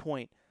some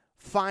point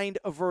find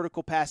a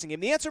vertical passing game?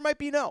 The answer might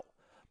be no.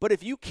 But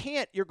if you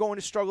can't, you're going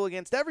to struggle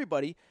against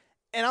everybody.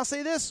 And I'll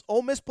say this,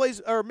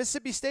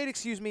 Mississippi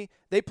State,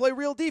 they play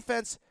real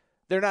defense.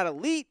 They're not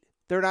elite.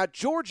 They're not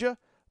Georgia.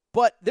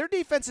 But their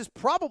defense is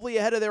probably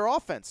ahead of their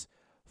offense.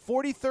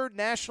 43rd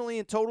nationally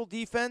in total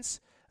defense.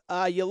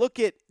 You look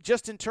at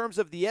just in terms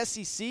of the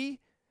SEC,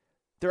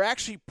 they're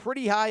actually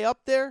pretty high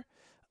up there.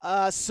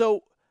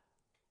 So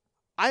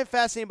I'm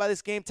fascinated by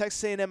this game.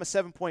 Texas A&M a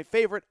 7-point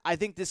favorite. I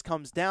think this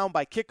comes down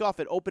by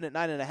kickoff. It opened at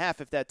 9.5,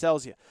 if that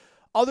tells you.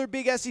 Other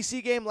big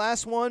SEC game,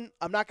 last one.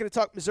 I'm not going to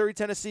talk Missouri,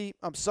 Tennessee.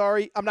 I'm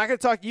sorry. I'm not going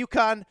to talk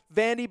UConn,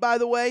 Vandy, by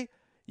the way.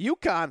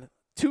 UConn,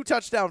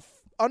 2-touchdown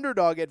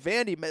underdog at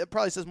Vandy. It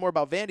probably says more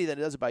about Vandy than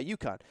it does about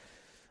UConn.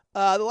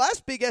 The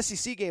last big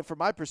SEC game, from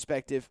my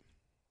perspective,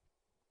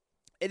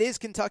 it is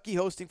Kentucky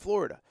hosting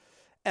Florida.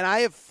 And I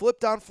have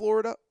flipped on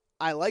Florida.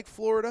 I like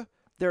Florida.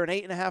 They're an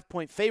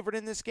 8.5-point favorite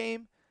in this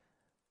game.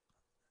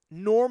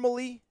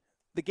 Normally,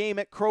 the game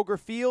at Kroger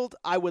Field,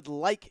 I would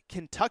like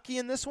Kentucky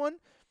in this one.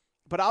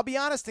 But I'll be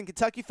honest, and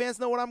Kentucky fans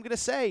know what I'm going to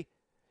say.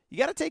 You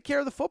got to take care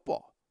of the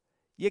football.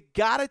 You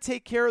got to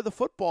take care of the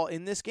football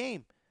in this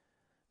game.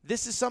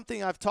 This is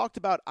something I've talked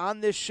about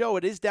on this show.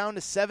 It is down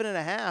to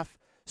 7.5,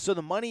 so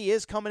the money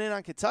is coming in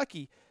on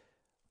Kentucky.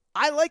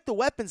 I like the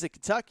weapons at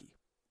Kentucky.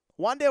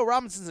 Wan'Dale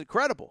Robinson's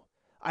incredible.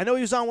 I know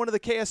he was on one of the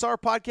KSR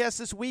podcasts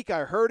this week.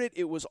 I heard it.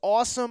 It was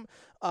awesome.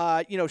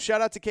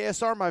 Shout out to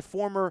KSR, my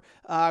former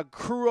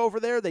crew over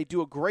there. They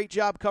do a great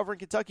job covering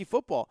Kentucky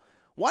football.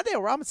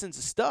 Wan'Dale Robinson's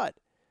a stud.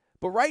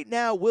 But right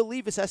now, Will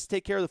Levis has to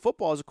take care of the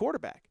football as a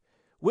quarterback.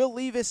 Will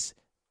Levis,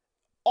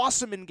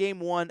 awesome in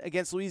game 1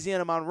 against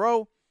Louisiana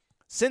Monroe.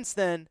 Since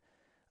then,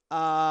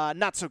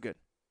 not so good.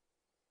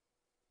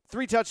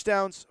 3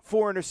 touchdowns,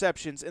 4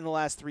 interceptions in the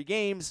last 3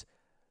 games.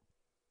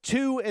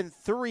 2 and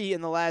 3 in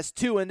the last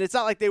 2. And it's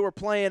not like they were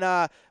playing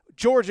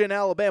Georgia and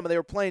Alabama. They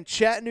were playing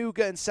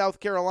Chattanooga and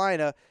South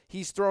Carolina.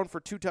 He's thrown for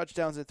 2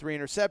 touchdowns and 3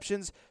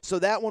 interceptions. So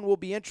that one will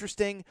be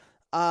interesting.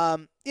 A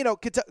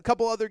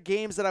couple other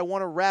games that I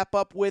want to wrap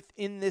up with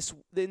in this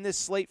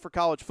slate for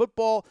college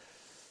football.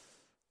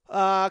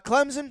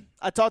 Clemson,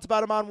 I talked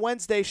about him on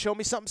Wednesday. Show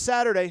me something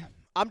Saturday.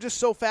 I'm just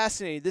so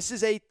fascinated. This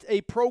is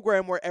a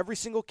program where every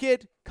single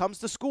kid comes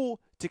to school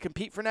to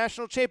compete for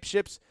national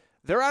championships.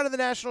 They're out of the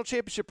national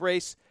championship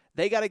race.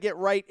 They got to get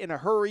right in a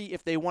hurry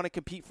if they want to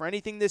compete for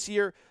anything this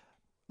year.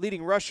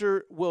 Leading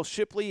rusher Will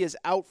Shipley is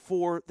out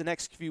for the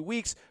next few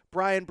weeks.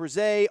 Brian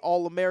Brzee,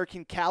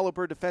 All-American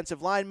caliber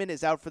defensive lineman,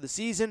 is out for the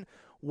season.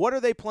 What are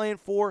they playing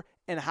for,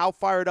 and how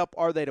fired up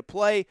are they to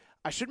play?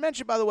 I should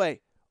mention, by the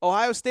way,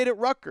 Ohio State at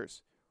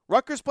Rutgers.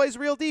 Rutgers plays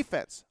real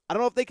defense. I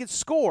don't know if they can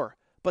score,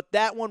 but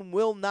that one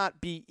will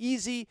not be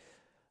easy.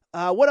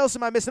 What else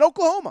am I missing?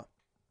 Oklahoma.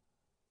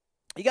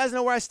 You guys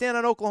know where I stand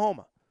on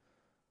Oklahoma.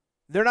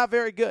 They're not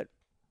very good.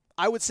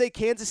 I would say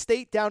Kansas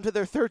State down to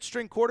their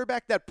 3rd-string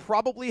quarterback. That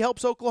probably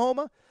helps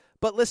Oklahoma.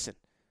 But listen,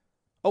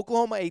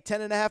 Oklahoma, a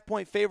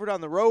 10.5-point favorite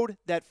on the road.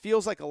 That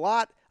feels like a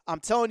lot. I'm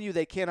telling you,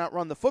 they cannot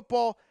run the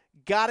football.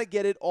 Got to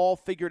get it all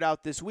figured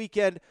out this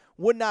weekend.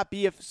 Would not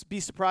be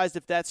surprised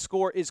if that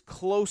score is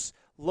close,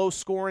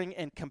 low-scoring,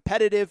 and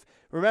competitive.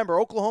 Remember,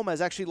 Oklahoma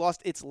has actually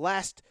lost its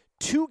last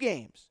 2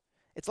 games.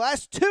 Its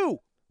last 2,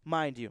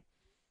 mind you,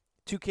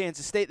 to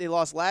Kansas State. They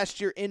lost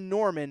last year in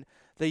Norman.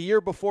 The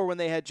year before, when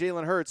they had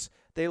Jalen Hurts,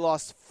 they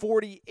lost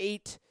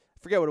 48,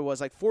 I forget what it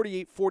was, like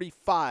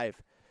 48-45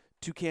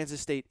 to Kansas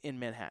State in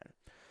Manhattan.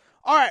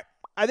 All right,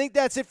 I think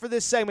that's it for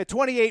this segment.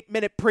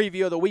 28-minute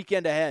preview of the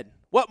weekend ahead.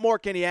 What more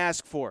can you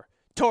ask for?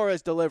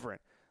 Torres delivering.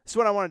 This is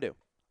what I want to do.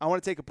 I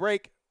want to take a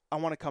break. I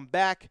want to come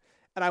back,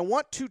 and I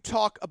want to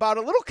talk about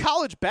a little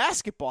college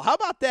basketball. How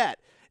about that?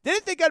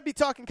 Didn't think I'd be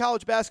talking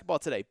college basketball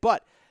today,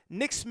 but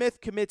Nick Smith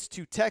commits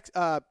to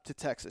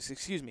Texas.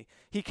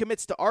 He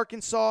commits to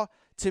Arkansas.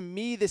 To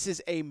me, this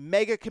is a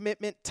mega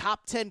commitment,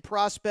 top 10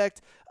 prospect.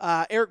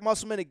 Eric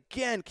Musselman,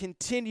 again,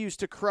 continues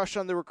to crush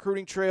on the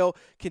recruiting trail,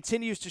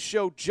 continues to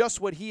show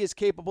just what he is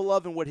capable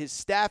of and what his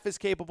staff is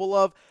capable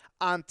of.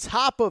 On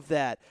top of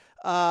that,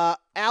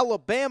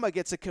 Alabama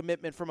gets a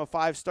commitment from a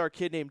 5-star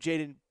kid named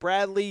Jaden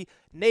Bradley.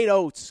 Nate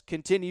Oates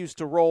continues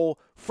to roll.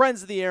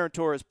 Friends of the Aaron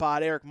Torres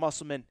pod, Eric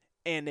Musselman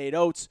and Nate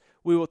Oates.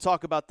 We will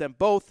talk about them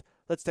both.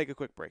 Let's take a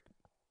quick break.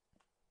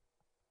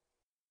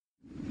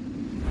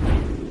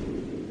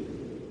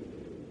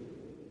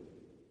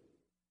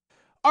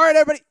 All right,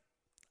 everybody.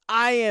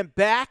 I am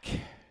back.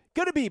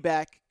 Good to be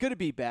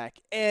back.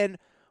 And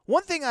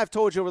one thing I've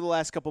told you over the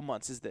last couple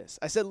months is this.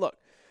 I said, look,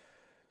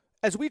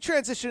 as we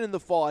transition in the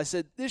fall, I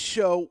said this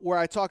show where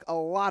I talk a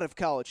lot of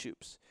college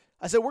hoops,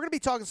 I said we're going to be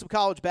talking some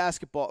college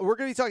basketball. We're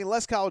going to be talking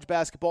less college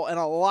basketball and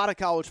a lot of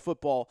college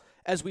football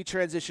as we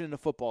transition into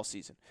football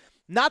season.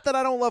 Not that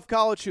I don't love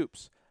college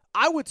hoops.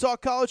 I would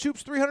talk college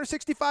hoops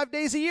 365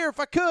 days a year if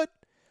I could.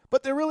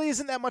 But there really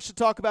isn't that much to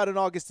talk about in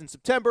August and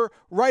September,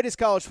 right as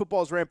college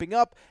football is ramping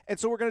up, and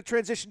so we're going to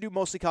transition to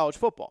mostly college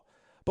football.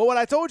 But what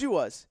I told you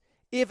was,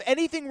 if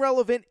anything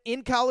relevant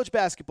in college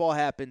basketball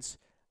happens,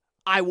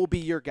 I will be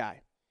your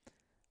guy.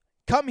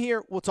 Come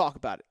here, we'll talk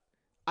about it.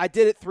 I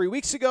did it 3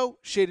 weeks ago.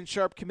 Shaedon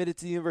Sharpe committed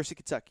to the University of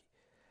Kentucky.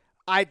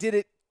 I did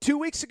it 2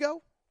 weeks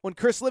ago when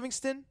Chris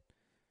Livingston,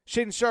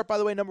 Shaedon Sharpe, by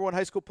the way, number 1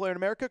 high school player in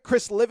America,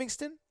 Chris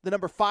Livingston, the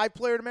number 5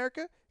 player in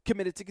America,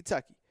 committed to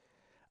Kentucky.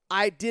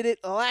 I did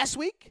it last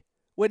week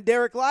when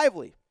Derek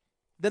Lively,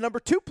 the number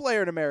 2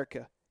 player in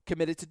America,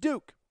 committed to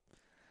Duke.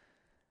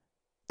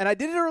 And I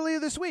did it earlier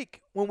this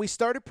week when we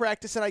started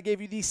practice and I gave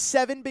you the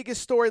 7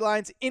 biggest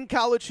storylines in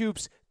college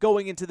hoops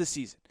going into the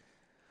season.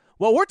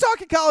 Well, we're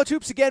talking college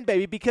hoops again,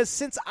 baby, because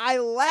since I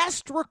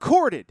last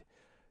recorded,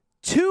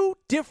 2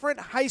 different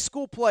high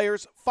school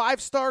players,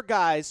 5-star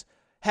guys,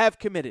 have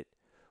committed.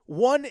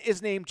 One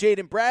is named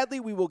Jaden Bradley,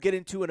 we will get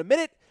into in a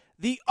minute.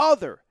 The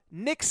other,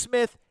 Nick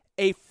Smith,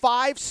 a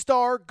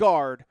 5-star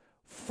guard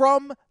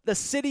from the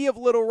city of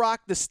Little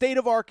Rock, the state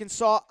of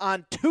Arkansas,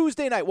 on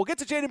Tuesday night. We'll get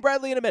to Jaden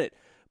Bradley in a minute.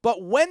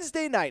 But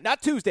Wednesday night,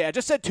 not Tuesday. I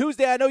just said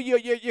Tuesday. I know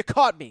you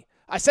caught me.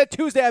 I said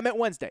Tuesday. I meant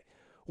Wednesday.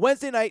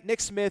 Wednesday night, Nick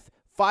Smith,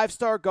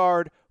 5-star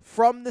guard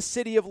from the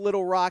city of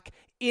Little Rock,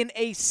 in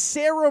a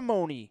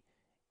ceremony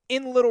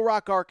in Little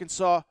Rock,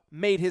 Arkansas,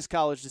 made his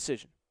college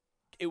decision.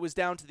 It was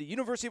down to the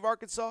University of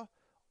Arkansas,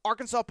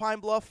 Arkansas Pine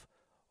Bluff,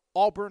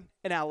 Auburn,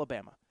 and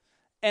Alabama.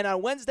 And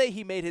on Wednesday,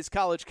 he made his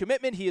college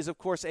commitment. He is, of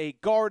course, a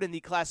guard in the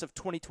class of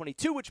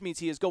 2022, which means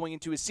he is going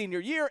into his senior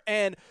year.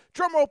 And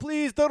drumroll,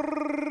 please,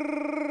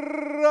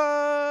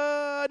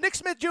 Nick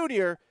Smith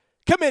Jr.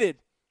 committed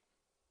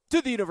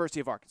to the University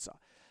of Arkansas.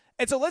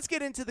 And so let's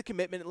get into the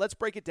commitment and let's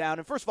break it down.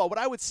 And first of all, what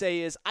I would say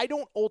is I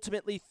don't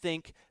ultimately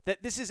think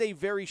that this is a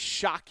very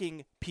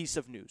shocking piece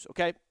of news,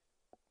 okay?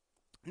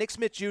 Nick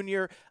Smith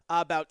Jr.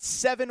 About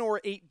 7 or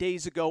 8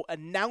 days ago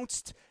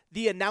announced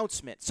the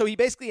announcement. So he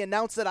basically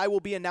announced that I will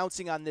be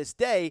announcing on this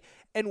day.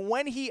 And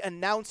when he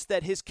announced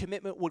that his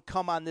commitment would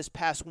come on this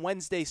past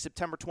Wednesday,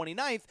 September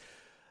 29th,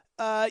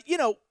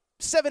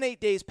 7-8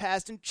 days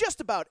passed, and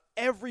just about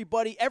every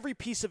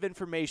piece of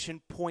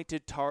information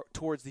pointed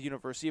towards the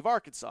University of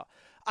Arkansas.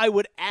 I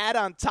would add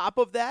on top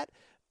of that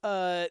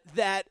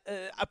that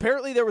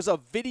apparently there was a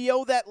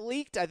video that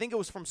leaked. I think it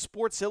was from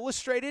Sports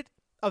Illustrated,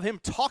 of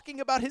him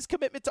talking about his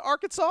commitment to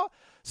Arkansas.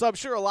 So I'm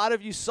sure a lot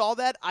of you saw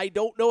that. I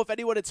don't know if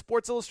anyone at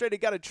Sports Illustrated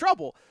got in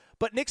trouble,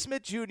 but Nick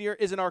Smith Jr.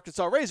 is an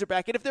Arkansas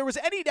Razorback. And if there was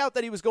any doubt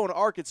that he was going to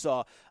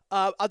Arkansas,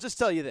 I'll just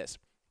tell you this.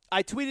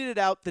 I tweeted it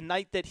out the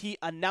night that he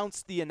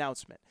announced the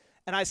announcement.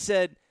 And I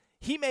said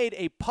he made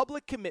a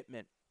public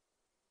commitment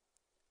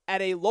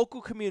at a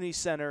local community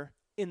center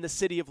in the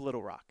city of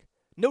Little Rock.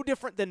 No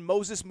different than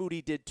Moses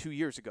Moody did 2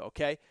 years ago,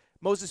 okay?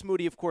 Moses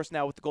Moody, of course,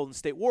 now with the Golden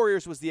State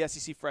Warriors, was the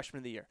SEC Freshman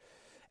of the Year.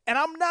 And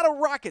I'm not a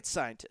rocket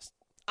scientist.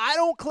 I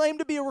don't claim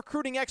to be a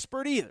recruiting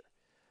expert either.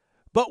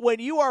 But when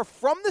you are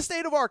from the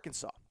state of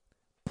Arkansas,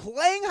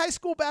 playing high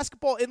school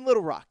basketball in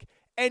Little Rock,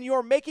 and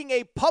you're making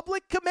a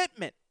public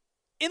commitment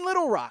in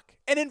Little Rock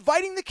and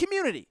inviting the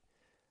community,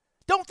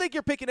 don't think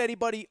you're picking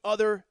anybody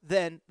other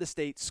than the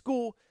state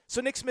school.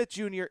 So Nick Smith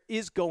Jr.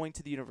 is going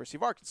to the University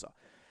of Arkansas.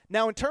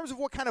 Now, in terms of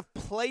what kind of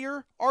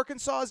player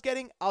Arkansas is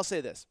getting, I'll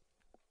say this.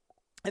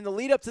 In the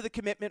lead up to the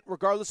commitment,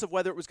 regardless of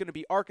whether it was going to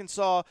be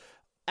Arkansas,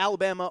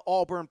 Alabama,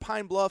 Auburn,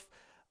 Pine Bluff,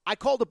 I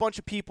called a bunch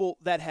of people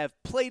that have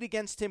played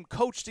against him,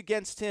 coached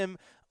against him,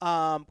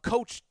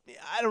 coached.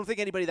 I don't think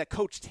anybody that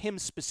coached him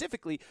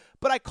specifically,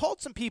 but I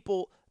called some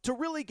people to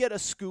really get a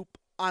scoop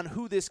on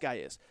who this guy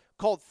is.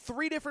 Called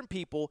 3 different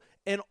people,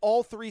 and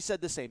all 3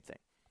 said the same thing.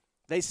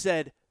 They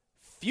said,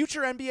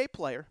 future NBA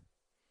player,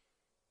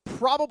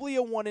 probably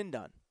a one and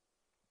done.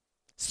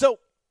 So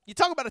you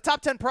talk about a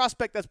top 10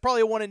 prospect that's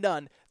probably a one and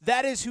done.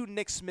 That is who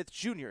Nick Smith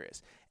Jr.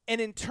 is. And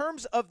in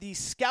terms of the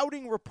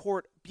scouting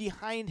report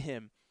behind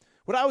him,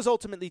 what I was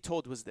ultimately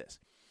told was this,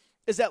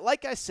 is that,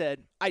 like I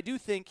said, I do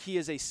think he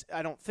is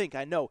I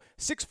know,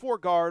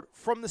 6'4" guard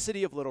from the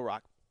city of Little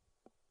Rock.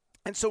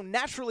 And so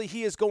naturally,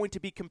 he is going to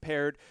be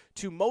compared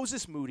to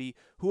Moses Moody,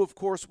 who, of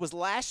course, was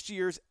last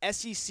year's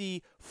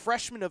SEC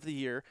Freshman of the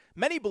Year.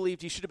 Many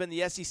believed he should have been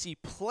the SEC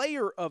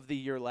Player of the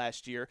Year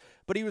last year,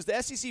 but he was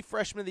the SEC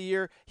Freshman of the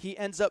Year. He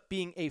ends up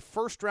being a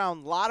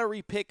first-round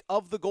lottery pick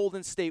of the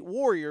Golden State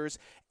Warriors,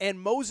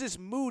 and Moses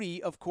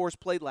Moody, of course,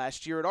 played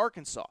last year at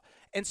Arkansas.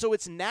 And so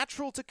it's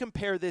natural to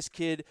compare this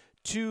kid,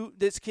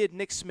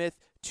 Nick Smith,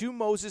 to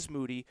Moses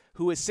Moody,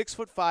 who is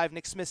 6'5",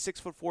 Nick Smith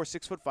 6'4",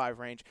 6'5"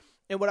 range.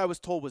 And what I was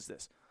told was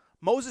this: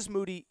 Moses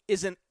Moody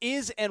is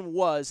and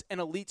was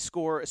an elite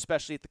scorer,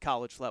 especially at the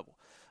college level.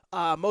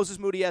 Moses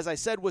Moody, as I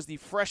said, was the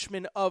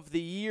Freshman of the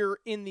Year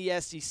in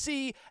the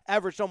SEC,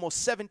 averaged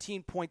almost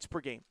 17 points per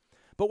game.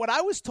 But what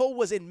I was told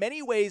was, in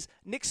many ways,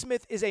 Nick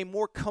Smith is a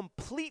more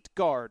complete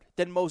guard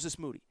than Moses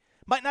Moody.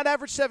 Might not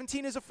average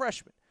 17 as a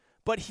freshman,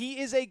 but he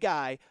is a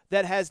guy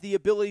that has the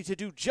ability to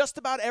do just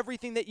about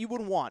everything that you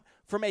would want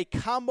from a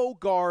combo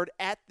guard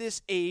at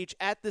this age,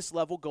 at this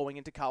level, going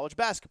into college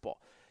basketball.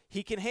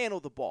 He can handle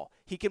the ball.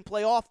 He can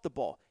play off the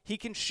ball. He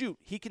can shoot.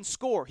 He can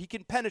score. He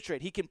can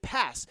penetrate. He can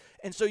pass.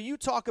 And so you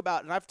talk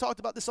about, and I've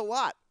talked about this a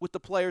lot with the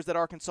players that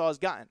Arkansas has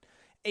gotten,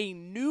 a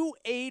new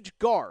age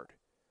guard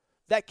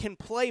that can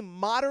play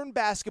modern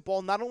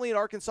basketball, not only at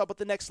Arkansas but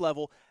the next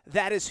level.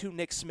 That is who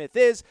Nick Smith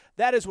is.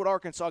 That is what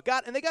Arkansas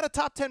got. And they got a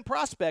top 10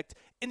 prospect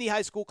in the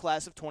high school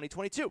class of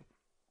 2022.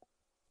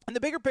 In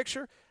the bigger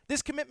picture,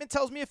 this commitment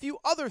tells me a few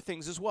other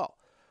things as well.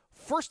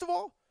 First of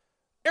all,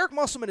 Eric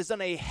Musselman has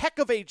done a heck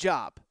of a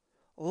job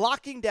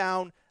locking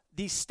down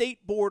the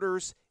state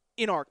borders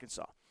in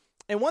Arkansas.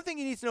 And one thing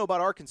you need to know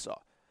about Arkansas,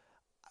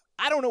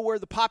 I don't know where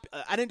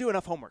I didn't do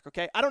enough homework,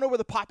 okay? I don't know where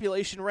the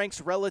population ranks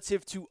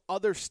relative to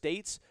other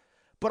states,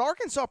 but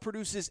Arkansas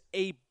produces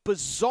a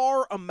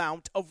bizarre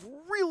amount of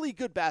really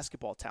good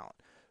basketball talent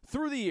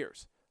through the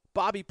years.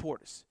 Bobby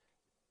Portis,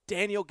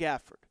 Daniel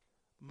Gafford,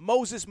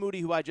 Moses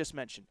Moody, who I just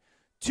mentioned.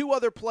 Two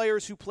other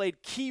players who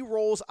played key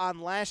roles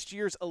on last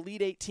year's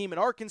Elite Eight team in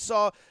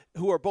Arkansas,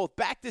 who are both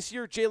back this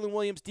year, Jalen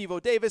Williams,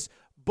 Devo Davis,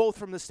 both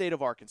from the state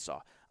of Arkansas.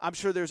 I'm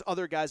sure there's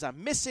other guys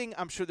I'm missing.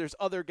 I'm sure there's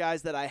other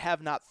guys that I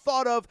have not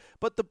thought of.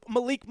 But the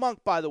Malik Monk,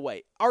 by the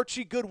way,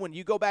 Archie Goodwin,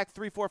 you go back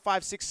 3, 4,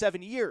 5, 6,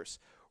 7 years.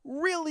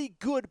 Really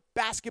good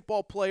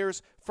basketball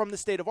players from the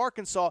state of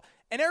Arkansas.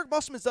 And Eric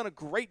Musselman's done a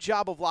great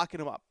job of locking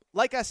them up.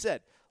 Like I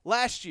said,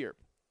 last year,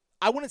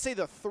 I wouldn't say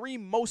the three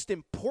most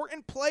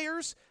important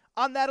players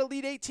on that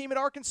Elite Eight team at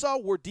Arkansas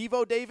were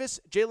Devo Davis,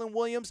 Jalen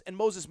Williams, and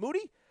Moses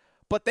Moody,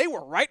 but they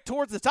were right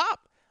towards the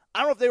top. I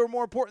don't know if they were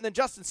more important than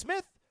Justin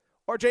Smith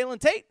or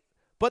Jalen Tate,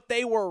 but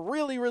they were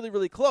really, really,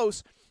 really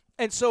close.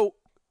 And so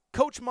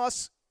Coach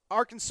Muss,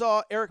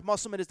 Arkansas, Eric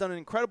Musselman, has done an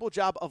incredible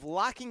job of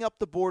locking up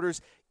the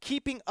borders,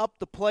 keeping up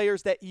the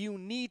players that you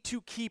need to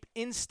keep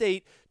in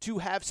state to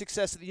have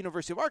success at the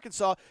University of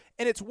Arkansas.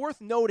 And it's worth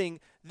noting,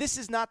 this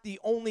is not the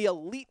only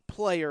elite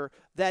player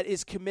that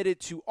is committed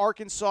to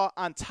Arkansas.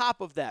 On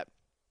top of that,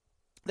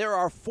 there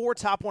are 4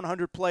 top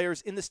 100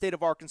 players in the state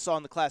of Arkansas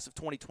in the class of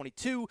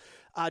 2022.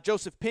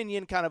 Joseph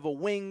Pinion, kind of a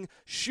wing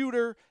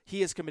shooter.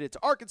 He is committed to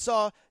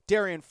Arkansas.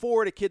 Darian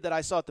Ford, a kid that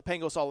I saw at the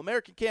Pangos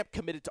All-American Camp,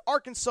 committed to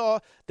Arkansas.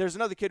 There's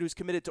another kid who's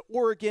committed to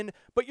Oregon,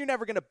 but you're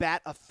never going to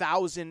bat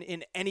 1,000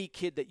 in any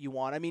kid that you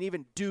want. I mean,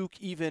 even Duke,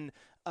 even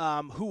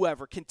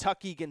whoever,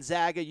 Kentucky,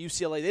 Gonzaga,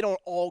 UCLA, they don't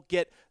all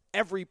get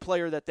every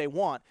player that they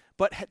want.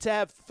 But to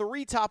have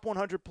 4 top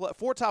 100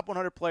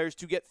 players,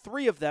 to get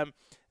 3 of them,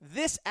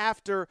 this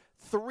after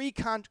 3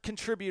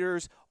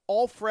 contributors,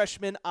 all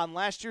freshmen on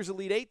last year's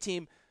Elite Eight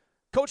team,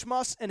 Coach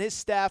Muss and his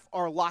staff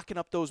are locking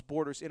up those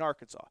borders in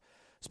Arkansas.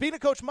 Speaking of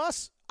Coach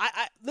Muss,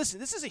 listen,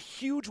 this is a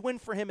huge win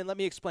for him, and let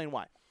me explain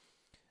why.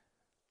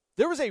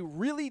 There was a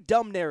really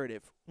dumb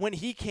narrative when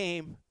he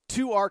came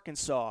to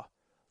Arkansas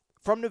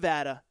from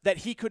Nevada that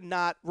he could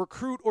not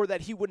recruit or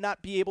that he would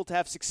not be able to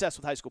have success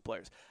with high school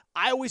players.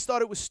 I always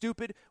thought it was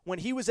stupid. When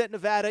he was at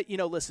Nevada,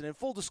 listen, in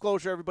full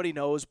disclosure, everybody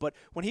knows, but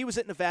when he was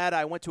at Nevada,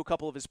 I went to a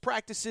couple of his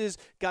practices,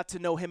 got to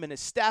know him and his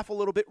staff a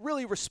little bit,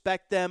 really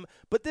respect them,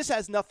 but this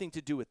has nothing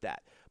to do with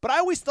that. But I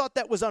always thought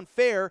that was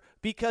unfair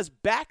because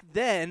back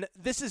then,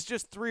 this is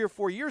just 3 or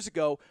 4 years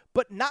ago,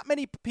 but not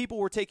many people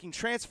were taking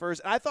transfers,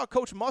 and I thought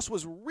Coach Muss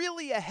was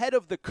really ahead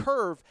of the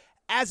curve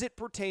as it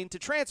pertained to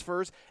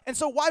transfers. And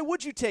so why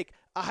would you take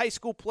a high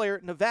school player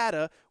at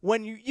Nevada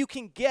when you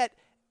can get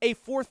a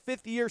 4th,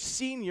 5th year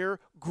senior,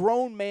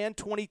 grown man,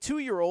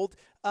 22-year-old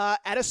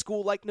at a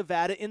school like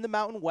Nevada in the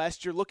Mountain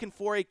West? You're looking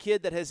for a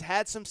kid that has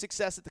had some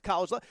success at the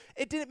college level.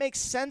 It didn't make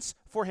sense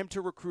for him to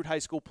recruit high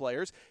school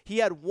players. He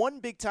had one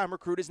big-time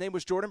recruit. His name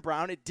was Jordan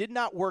Brown. It did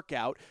not work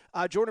out.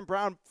 Jordan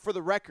Brown, for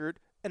the record,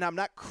 and I'm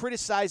not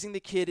criticizing the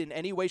kid in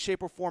any way,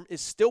 shape, or form,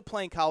 is still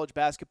playing college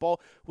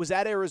basketball, was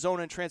at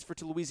Arizona and transferred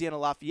to Louisiana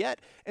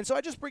Lafayette. And so I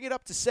just bring it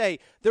up to say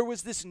there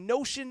was this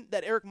notion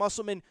that Eric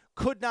Musselman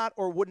could not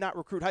or would not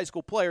recruit high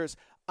school players.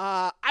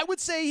 I would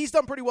say he's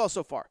done pretty well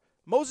so far.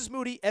 Moses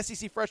Moody,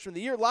 SEC Freshman of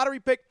the Year, lottery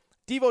pick.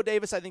 Devo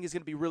Davis, I think, is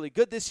going to be really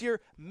good this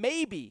year.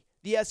 Maybe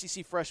the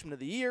SEC Freshman of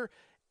the Year,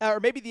 or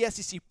maybe the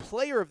SEC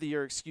Player of the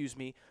Year,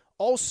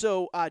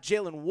 Also,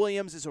 Jalen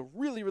Williams is a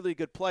really, really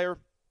good player.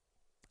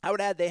 I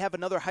would add they have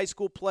another high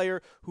school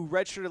player who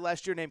redshirted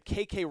last year named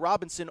KK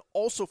Robinson,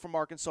 also from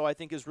Arkansas, I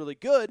think is really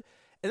good.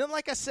 And then,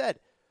 like I said,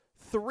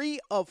 3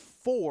 of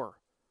 4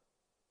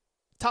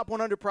 top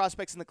 100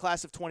 prospects in the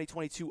class of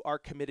 2022 are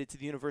committed to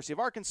the University of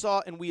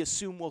Arkansas, and we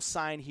assume will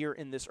sign here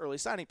in this early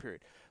signing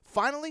period.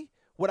 Finally,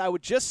 what I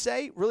would just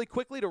say really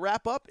quickly to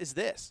wrap up is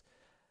this.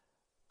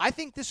 I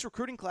think this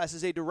recruiting class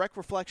is a direct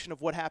reflection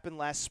of what happened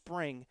last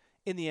spring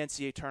in the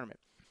NCAA tournament.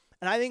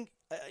 And I think,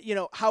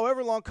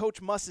 however long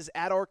Coach Muss is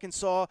at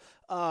Arkansas,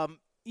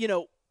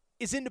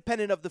 is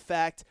independent of the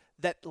fact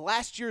that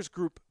last year's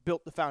group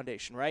built the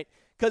foundation, right?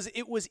 Because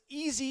it was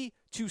easy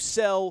to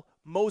sell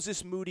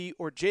Moses Moody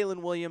or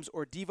Jalen Williams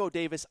or Devo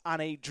Davis on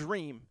a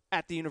dream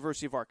at the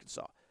University of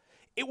Arkansas.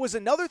 It was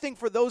another thing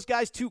for those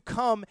guys to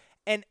come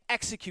and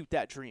execute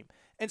that dream.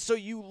 And so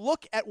you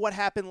look at what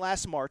happened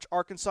last March,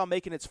 Arkansas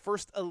making its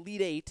first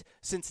Elite Eight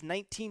since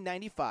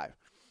 1995.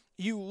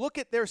 You look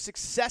at their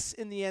success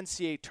in the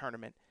NCAA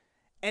tournament,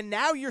 and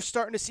now you're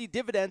starting to see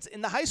dividends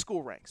in the high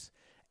school ranks.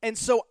 And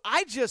so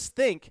I just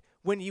think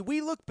when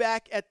we look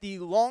back at the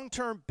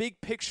long-term, big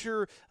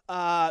picture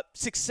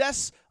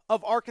success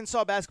of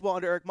Arkansas basketball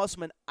under Eric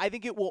Musselman, I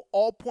think it will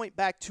all point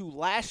back to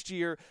last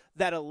year,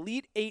 that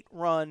Elite Eight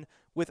run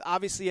with,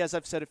 obviously, as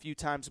I've said a few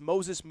times,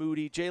 Moses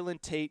Moody,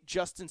 Jalen Tate,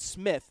 Justin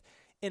Smith,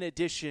 in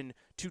addition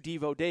to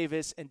Devo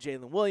Davis and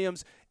Jalen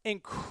Williams.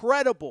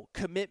 Incredible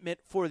commitment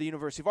for the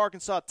University of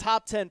Arkansas.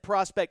 Top 10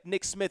 prospect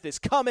Nick Smith is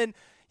coming.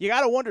 You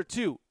got to wonder,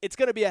 too, it's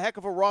going to be a heck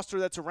of a roster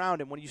that's around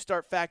him when you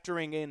start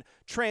factoring in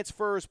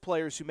transfers,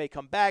 players who may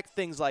come back,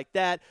 things like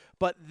that.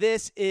 But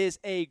this is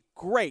a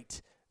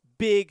great,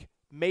 big,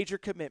 major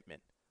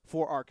commitment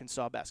for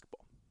Arkansas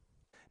basketball.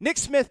 Nick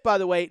Smith, by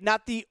the way,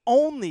 not the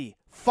only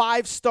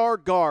 5-star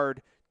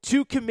guard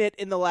to commit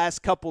in the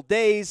last couple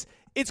days.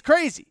 It's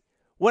crazy.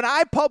 When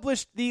I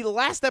published the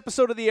last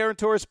episode of the Aaron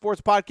Torres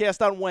Sports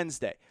Podcast on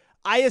Wednesday,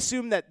 I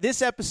assumed that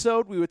this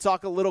episode we would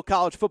talk a little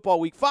college football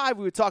week 5,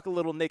 we would talk a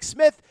little Nick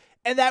Smith,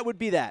 and that would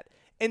be that.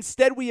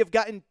 Instead, we have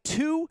gotten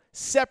 2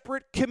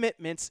 separate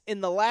commitments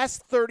in the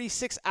last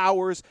 36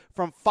 hours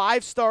from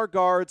 5-star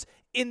guards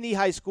in the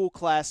high school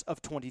class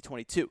of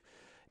 2022.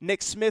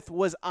 Nick Smith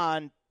was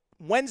on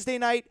Wednesday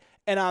night,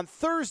 and on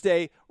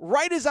Thursday,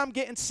 right as I'm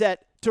getting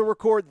set to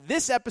record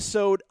this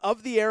episode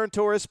of the Aaron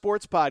Torres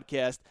Sports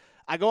Podcast,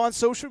 I go on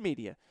social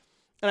media,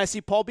 and I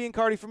see Paul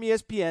Biancardi from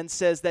ESPN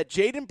says that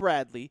Jaden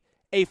Bradley,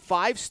 a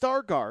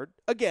 5-star guard,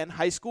 again,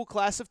 high school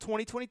class of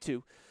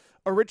 2022,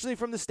 originally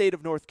from the state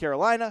of North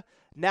Carolina,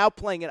 now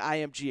playing at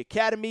IMG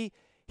Academy,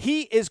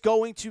 he is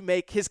going to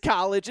make his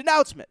college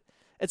announcement.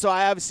 And so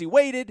I obviously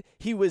waited.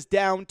 He was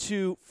down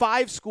to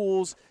 5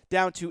 schools,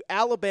 down to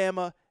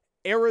Alabama,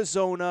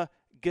 Arizona,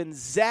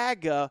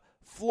 Gonzaga,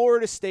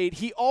 Florida State.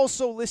 He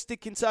also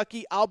listed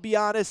Kentucky. I'll be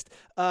honest,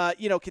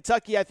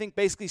 Kentucky, I think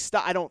basically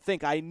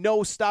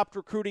stopped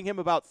recruiting him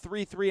about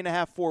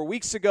 3.5, 4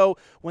 weeks ago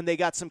when they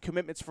got some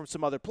commitments from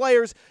some other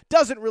players.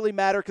 Doesn't really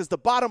matter because the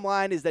bottom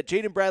line is that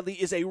Jaden Bradley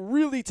is a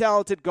really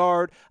talented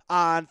guard.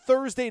 On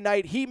Thursday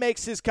night, he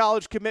makes his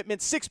college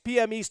commitment 6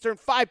 p.m. Eastern,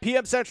 5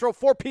 p.m. Central,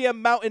 4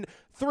 p.m. Mountain,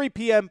 3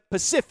 p.m.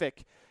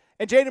 Pacific.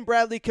 And Jaden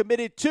Bradley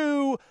committed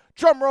to,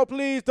 drumroll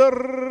please,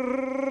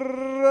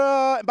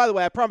 and by the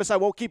way, I promise I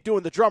won't keep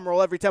doing the drum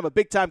roll every time a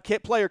big-time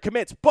player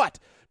commits, but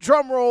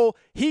drum roll,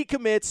 he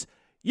commits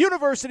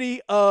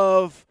University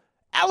of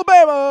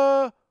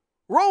Alabama.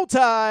 Roll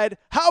Tide.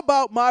 How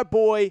about my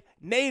boy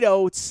Nate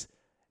Oates?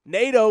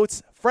 Nate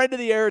Oates, friend of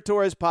the Aaron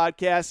Torres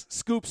Podcast,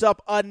 scoops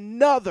up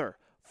another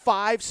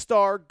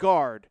 5-star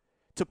guard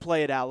to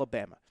play at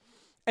Alabama.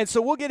 And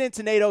so we'll get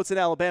into Nate Oates in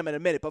Alabama in a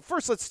minute, but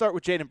first let's start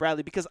with Jaden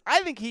Bradley because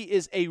I think he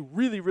is a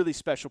really, really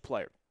special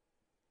player.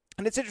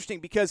 And it's interesting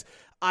because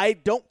I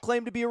don't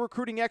claim to be a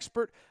recruiting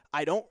expert.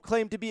 I don't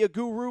claim to be a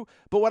guru.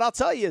 But what I'll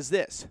tell you is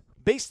this.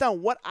 Based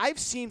on what I've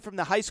seen from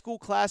the high school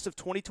class of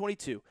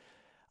 2022,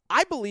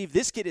 I believe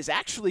this kid is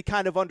actually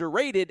kind of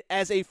underrated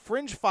as a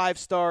fringe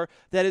 5-star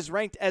that is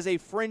ranked as a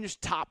fringe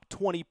top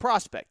 20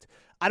 prospect.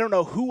 I don't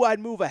know who I'd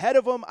move ahead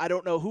of him. I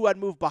don't know who I'd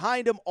move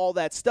behind him, all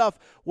that stuff.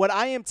 What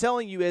I am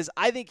telling you is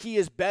I think he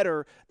is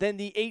better than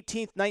the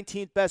 18th,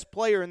 19th best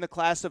player in the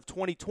class of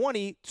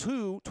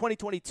 2022,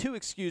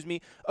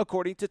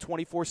 according to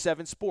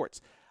 24/7 Sports.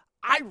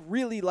 I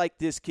really like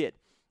this kid.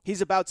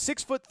 He's about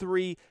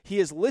 6'3". He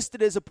is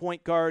listed as a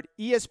point guard.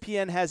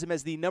 ESPN has him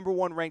as the number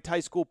 1 ranked high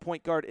school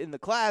point guard in the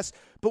class.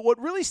 But what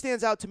really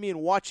stands out to me in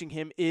watching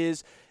him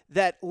is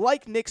that,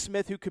 like Nick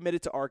Smith, who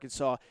committed to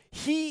Arkansas,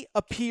 he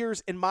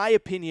appears, in my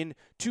opinion,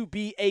 to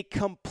be a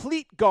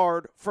complete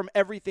guard from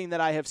everything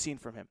that I have seen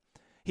from him.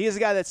 He is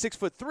a guy that's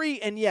 6'3",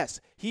 and yes,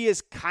 he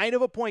is kind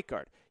of a point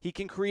guard. He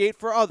can create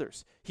for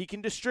others. He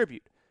can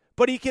distribute.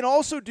 But he can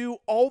also do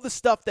all the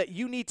stuff that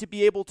you need to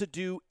be able to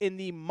do in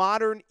the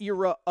modern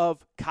era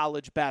of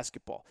college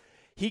basketball.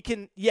 He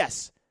can,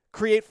 yes,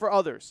 create for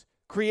others,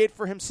 create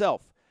for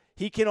himself.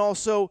 He can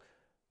also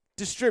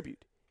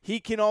distribute. He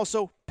can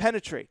also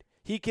penetrate.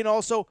 He can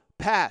also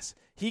pass.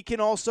 He can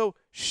also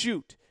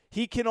shoot.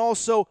 He can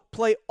also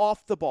play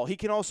off the ball. He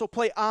can also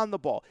play on the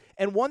ball.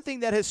 And one thing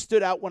that has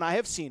stood out when I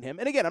have seen him,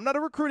 and again, I'm not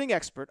a recruiting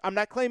expert. I'm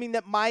not claiming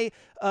that my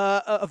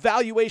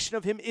evaluation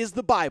of him is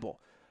the Bible,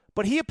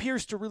 but he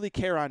appears to really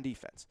care on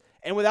defense.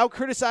 And without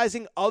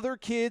criticizing other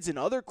kids in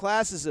other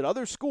classes at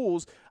other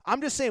schools,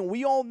 I'm just saying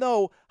we all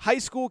know high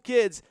school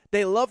kids,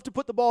 they love to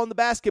put the ball in the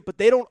basket, but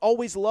they don't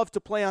always love to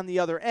play on the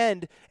other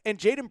end. And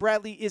Jaden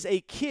Bradley is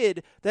a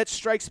kid that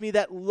strikes me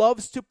that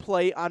loves to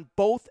play on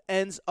both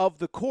ends of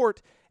the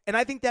court, and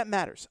I think that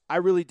matters. I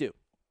really do.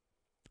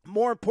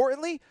 More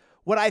importantly,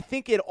 what I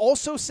think it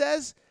also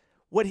says,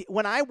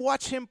 when I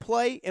watch him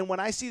play and when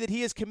I see that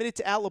he is committed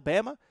to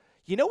Alabama,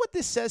 you know what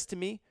this says to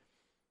me?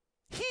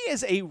 He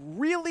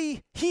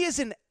is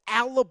an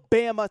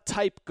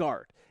Alabama-type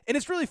guard. And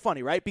it's really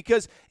funny, right?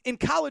 Because in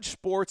college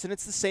sports, and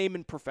it's the same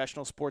in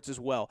professional sports as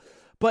well,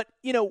 but,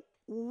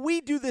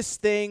 we do this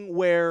thing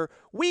where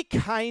we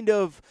kind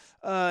of,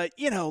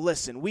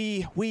 listen,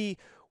 we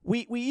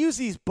use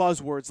these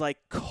buzzwords like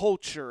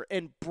culture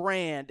and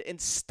brand and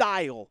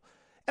style.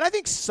 And I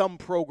think some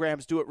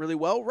programs do it really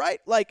well, right?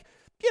 Like,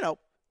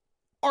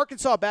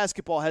 Arkansas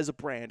basketball has a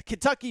brand.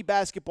 Kentucky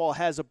basketball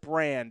has a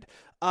brand.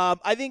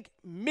 I think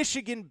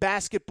Michigan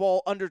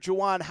basketball under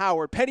Juwan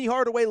Howard, Penny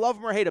Hardaway, love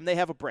him or hate him, they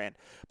have a brand.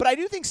 But I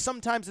do think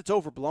sometimes it's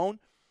overblown.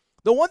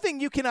 The one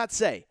thing you cannot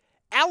say,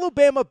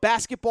 Alabama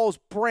basketball's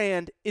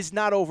brand is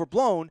not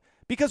overblown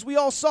because we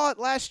all saw it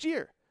last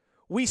year.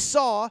 We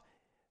saw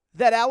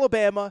that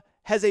Alabama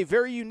has a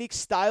very unique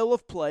style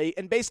of play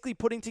and basically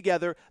putting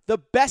together the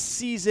best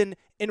season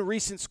in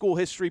recent school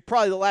history,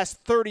 probably the last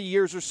 30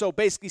 years or so,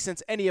 basically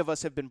since any of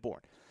us have been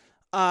born.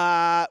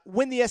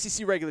 Win the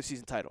SEC regular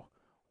season title.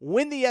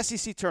 Win the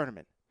SEC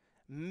tournament.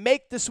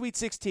 Make the Sweet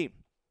 16.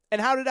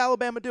 And how did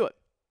Alabama do it?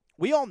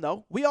 We all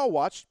know. We all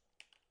watched.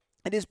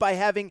 It is by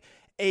having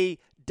a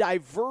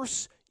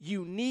diverse,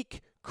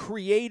 unique,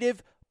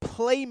 creative,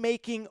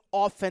 playmaking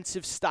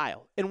offensive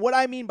style. And what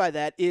I mean by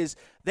that is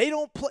they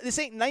don't play, this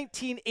ain't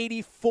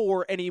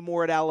 1984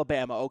 anymore at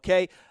Alabama,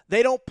 okay?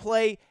 They don't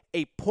play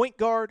a point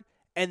guard,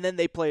 and then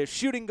they play a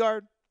shooting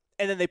guard,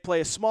 and then they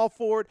play a small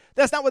forward.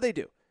 That's not what they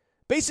do.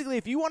 Basically,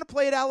 if you want to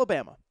play at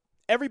Alabama,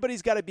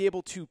 everybody's got to be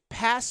able to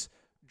pass,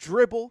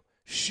 dribble,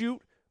 shoot,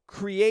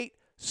 create,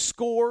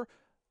 score,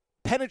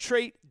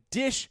 penetrate,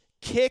 dish,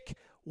 kick,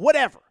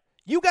 whatever.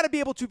 You got to be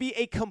able to be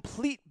a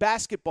complete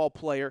basketball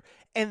player,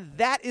 and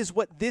that is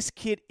what this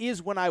kid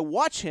is when I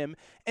watch him.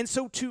 And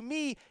so to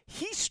me,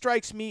 he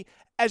strikes me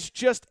as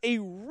just a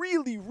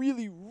really,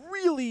 really,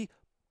 really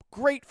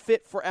great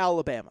fit for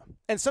Alabama.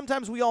 And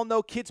sometimes we all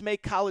know kids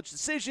make college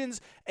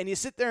decisions, and you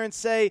sit there and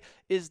say,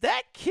 is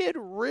that kid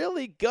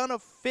really gonna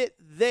fit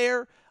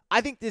there?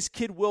 I think this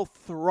kid will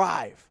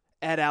thrive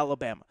at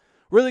Alabama.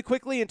 Really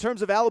quickly, in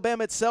terms of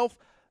Alabama itself,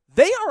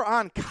 they are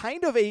on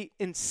kind of an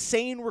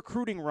insane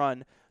recruiting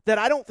run that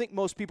I don't think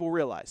most people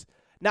realize.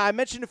 Now, I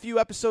mentioned a few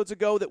episodes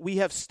ago that we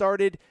have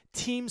started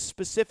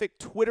team-specific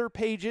Twitter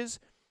pages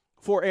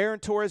for Aaron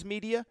Torres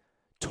Media.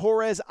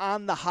 Torres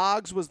on the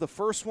Hogs was the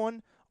first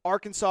one.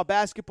 Arkansas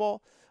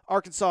basketball,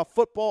 Arkansas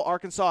football,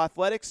 Arkansas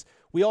athletics.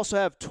 We also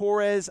have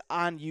Torres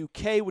on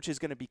UK, which is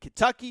going to be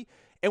Kentucky.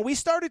 And we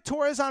started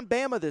Torres on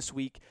Bama this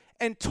week.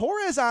 And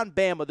Torres on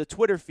Bama, the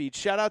Twitter feed,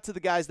 shout out to the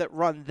guys that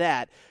run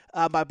that.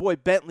 My boy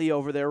Bentley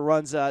over there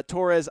runs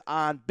Torres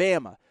on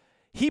Bama.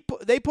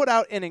 They put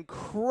out an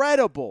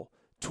incredible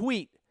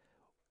tweet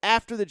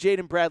after the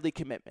Jaden Bradley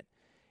commitment.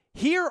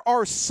 Here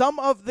are some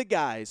of the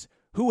guys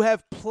who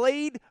have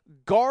played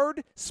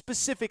guard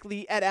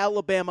specifically at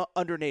Alabama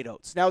under Nate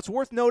Oates. Now, it's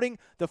worth noting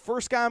the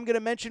first guy I'm going to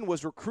mention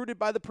was recruited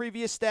by the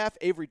previous staff,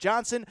 Avery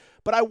Johnson,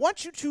 but I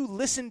want you to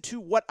listen to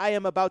what I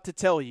am about to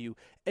tell you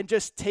and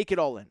just take it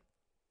all in.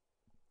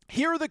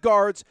 Here are the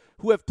guards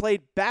who have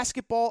played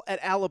basketball at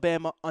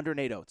Alabama under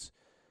Nate Oates.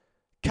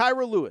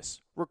 Kyra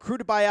Lewis,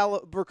 recruited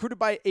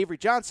by Avery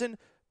Johnson,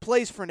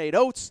 plays for Nate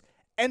Oates,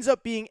 ends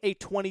up being a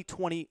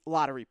 2020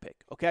 lottery pick,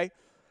 okay?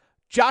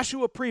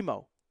 Joshua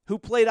Primo, who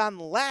played on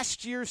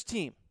last year's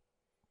team,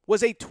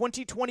 was a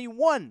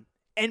 2021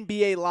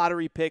 NBA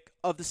lottery pick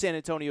of the San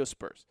Antonio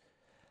Spurs.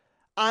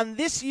 On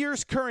this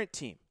year's current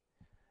team,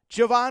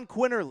 Javon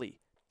Quinterly,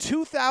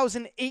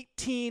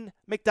 2018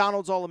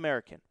 McDonald's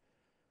All-American.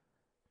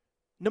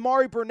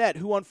 Namari Burnett,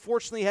 who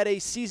unfortunately had a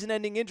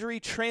season-ending injury,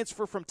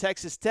 transfer from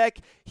Texas Tech.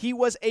 He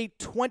was a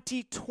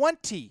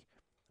 2020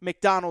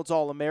 McDonald's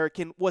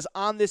All-American, was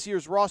on this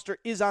year's roster,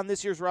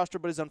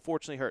 but is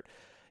unfortunately hurt.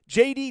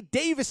 J.D.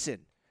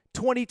 Davison,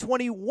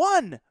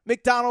 2021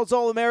 McDonald's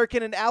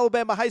All-American and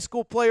Alabama High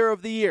School Player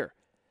of the Year.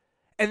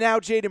 And now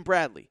Jaden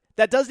Bradley.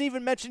 That doesn't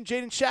even mention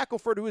Jaden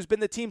Shackelford, who has been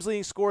the team's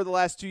leading scorer the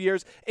last 2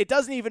 years. It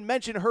doesn't even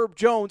mention Herb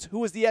Jones, who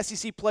was the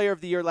SEC Player of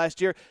the Year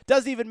last year.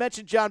 Doesn't even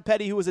mention John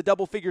Petty, who was a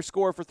double-figure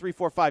scorer for 3,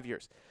 4, 5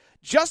 years.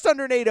 Just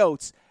under Nate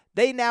Oates,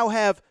 they now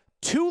have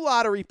 2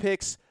 lottery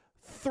picks,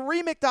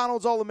 3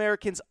 McDonald's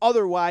All-Americans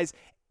otherwise,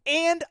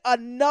 and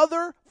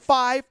another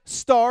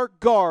 5-star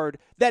guard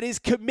that is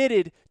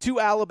committed to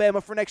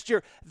Alabama for next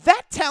year.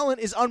 That talent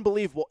is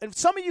unbelievable. And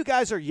some of you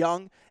guys are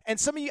young, and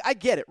some of you, I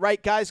get it,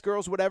 right? Guys,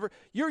 girls, whatever.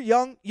 You're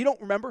young. You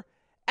don't remember.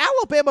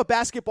 Alabama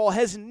basketball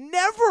has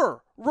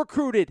never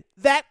recruited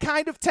that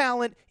kind of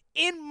talent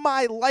in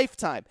my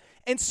lifetime.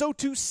 And so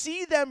to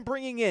see them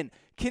bringing in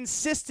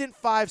consistent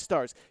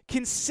 5-stars,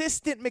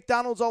 consistent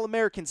McDonald's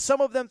All-Americans, some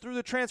of them through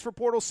the transfer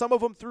portal, some of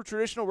them through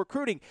traditional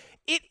recruiting,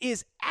 it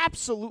is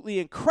absolutely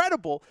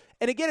incredible.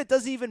 And again, it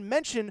doesn't even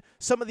mention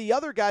some of the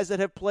other guys that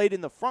have played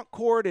in the front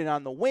court and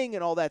on the wing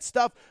and all that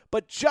stuff,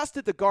 but just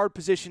at the guard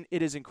position,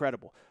 it is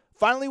incredible.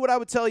 Finally, what I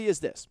would tell you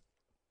is this.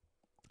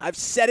 I've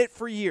said it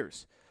for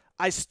years.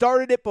 I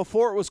started it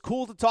before it was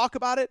cool to talk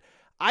about it.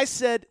 I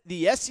said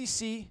the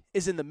SEC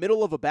is in the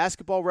middle of a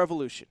basketball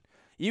revolution.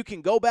 You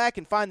can go back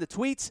and find the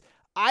tweets.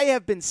 I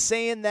have been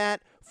saying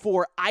that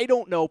for, I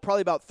don't know,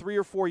 probably about 3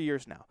 or 4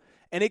 years now.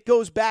 And it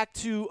goes back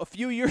to a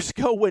few years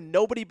ago when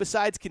nobody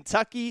besides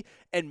Kentucky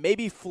and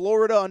maybe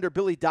Florida under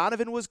Billy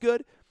Donovan was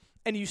good.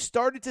 And you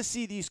started to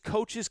see these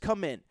coaches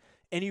come in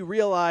and you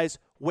realize,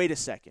 wait a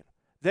second.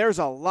 There's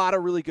a lot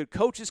of really good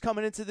coaches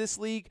coming into this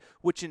league,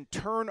 which in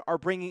turn are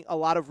bringing a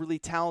lot of really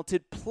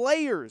talented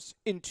players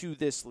into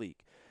this league.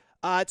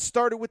 It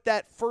started with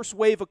that first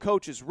wave of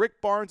coaches,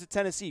 Rick Barnes at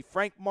Tennessee,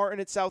 Frank Martin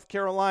at South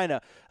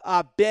Carolina,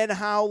 Ben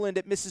Howland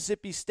at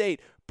Mississippi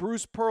State,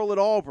 Bruce Pearl at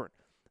Auburn,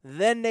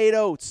 then Nate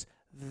Oates,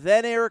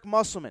 then Eric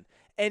Musselman.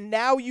 And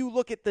now you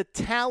look at the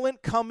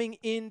talent coming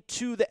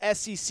into the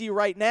SEC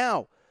right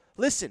now.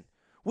 Listen,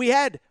 we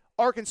had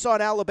Arkansas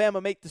and Alabama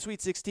make the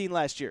Sweet 16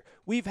 last year.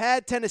 We've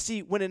had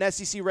Tennessee win an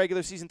SEC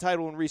regular season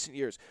title in recent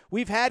years.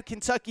 We've had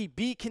Kentucky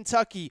beat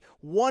Kentucky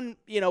one,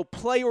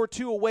 play or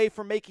two away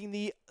from making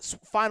the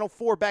Final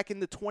Four back in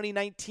the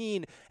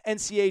 2019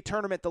 NCAA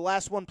tournament, the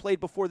last one played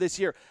before this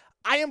year.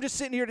 I am just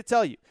sitting here to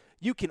tell you,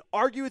 you can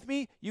argue with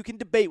me, you can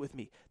debate with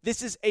me.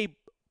 This is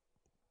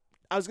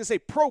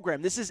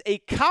program. This is a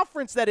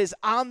conference that is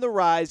on the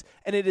rise,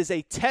 and it is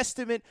a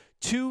testament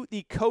to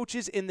the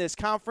coaches in this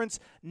conference,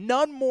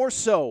 none more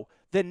so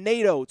than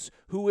Nate Oates,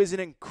 who is an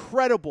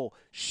incredible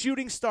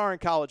shooting star in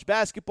college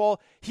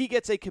basketball. He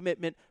gets a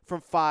commitment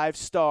from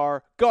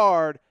 5-star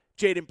guard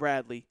Jaden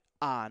Bradley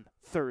on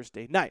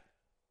Thursday night.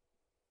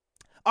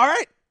 All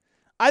right,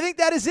 I think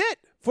that is it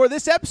for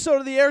this episode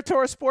of the Aaron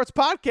Torres Sports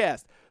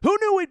Podcast. Who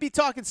knew we'd be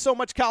talking so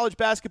much college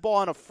basketball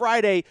on a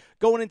Friday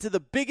going into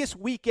the biggest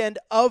weekend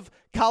of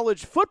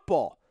college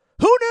football?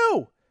 Who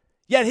knew?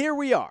 Yet here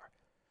we are.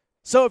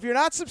 So if you're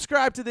not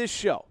subscribed to this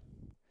show,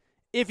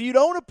 if you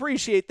don't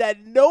appreciate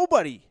that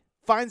nobody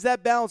finds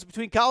that balance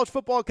between college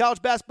football and college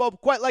basketball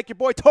quite like your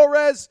boy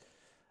Torres,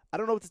 I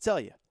don't know what to tell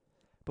you.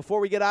 Before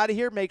we get out of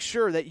here, make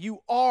sure that you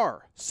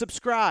are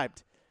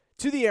subscribed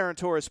to the Aaron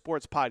Torres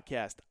Sports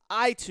Podcast,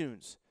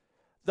 iTunes,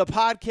 the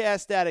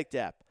Podcast Addict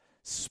app,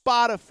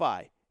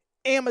 Spotify,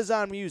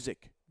 Amazon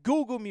Music,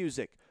 Google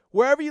Music.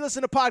 Wherever you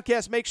listen to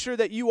podcasts, make sure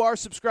that you are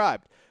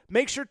subscribed.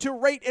 Make sure to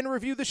rate and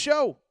review the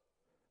show.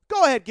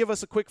 Go ahead, give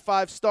us a quick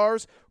 5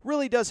 stars.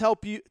 Really does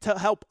help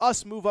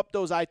us move up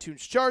those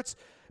iTunes charts.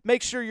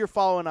 Make sure you're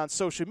following on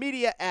social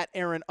media at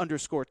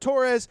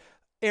Aaron_Torres,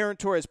 Aaron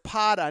Torres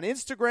Pod on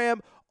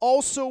Instagram.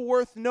 Also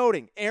worth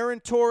noting,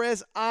 Aaron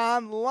Torres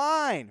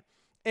Online.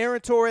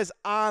 Aaron Torres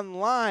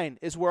Online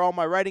is where all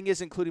my writing is,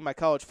 including my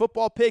college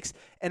football picks.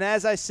 And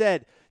as I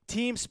said,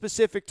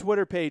 team-specific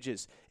Twitter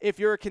pages. If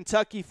you're a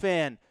Kentucky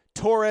fan,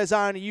 Torres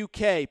on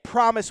UK.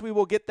 Promise we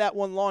will get that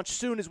one launched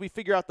soon as we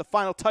figure out the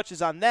final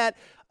touches on that.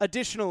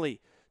 Additionally,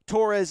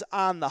 Torres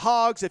on the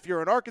Hogs. If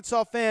you're an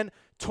Arkansas fan,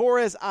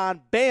 Torres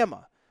on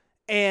Bama.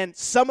 And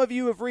some of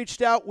you have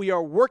reached out. We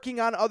are working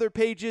on other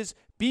pages.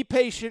 Be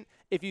patient.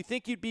 If you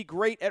think you'd be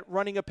great at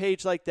running a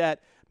page like that,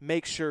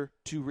 make sure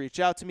to reach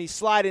out to me.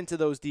 Slide into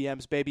those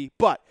DMs, baby.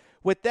 But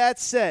with that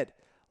said,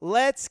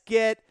 let's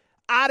get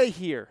out of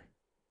here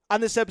on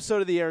this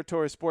episode of the Aaron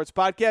Torres Sports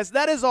Podcast.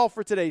 That is all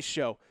for today's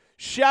show.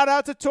 Shout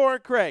out to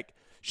Torrin Craig.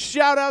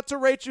 Shout out to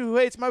Rachel, who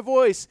hates my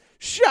voice.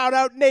 Shout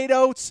out Nate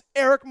Oates,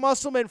 Eric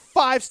Musselman,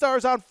 5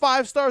 stars on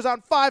 5 stars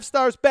on 5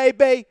 stars,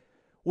 baby.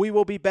 We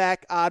will be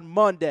back on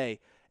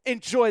Monday.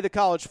 Enjoy the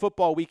college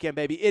football weekend,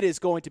 baby. It is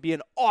going to be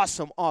an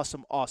awesome,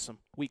 awesome, awesome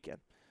weekend.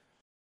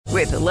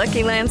 With the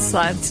Lucky Land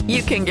Slots,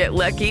 you can get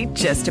lucky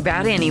just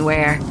about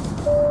anywhere.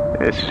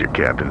 This is your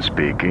captain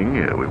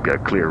speaking. We've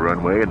got clear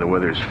runway and the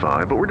weather's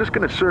fine, but we're just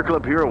going to circle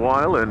up here a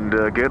while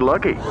and get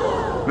lucky.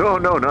 No,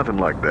 nothing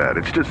like that.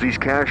 It's just these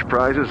cash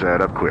prizes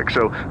add up quick.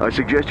 So I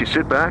suggest you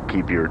sit back,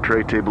 keep your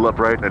tray table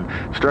upright, and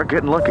start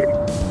getting lucky.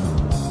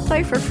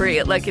 Play for free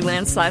at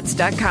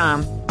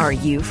LuckyLandSlots.com. Are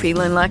you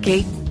feeling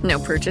lucky? No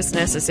purchase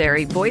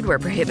necessary. Void where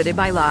prohibited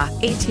by law.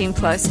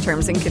 18+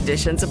 terms and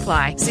conditions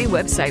apply. See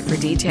website for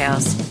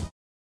details.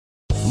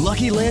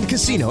 Lucky Land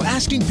Casino,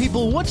 asking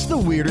people, what's the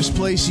weirdest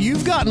place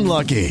you've gotten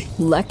lucky?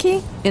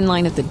 Lucky? In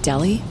line at the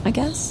deli, I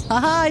guess?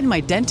 Aha, in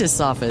my dentist's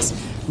office.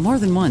 More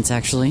than once,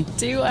 actually.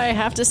 Do I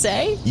have to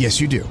say?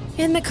 Yes, you do.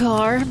 In the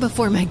car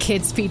before my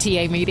kids'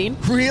 PTA meeting.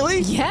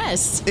 Really?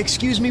 Yes.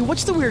 Excuse me,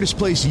 what's the weirdest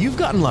place you've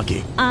gotten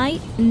lucky? I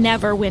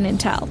never win and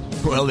tell.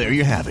 Well, there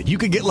you have it. You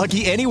can get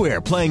lucky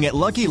anywhere, playing at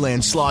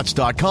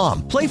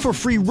LuckyLandSlots.com. Play for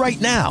free right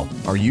now.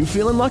 Are you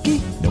feeling lucky?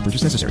 No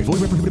purchase necessary.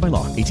 Void where prohibited by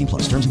law.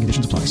 18+ terms and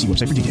conditions apply. See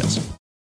website for details.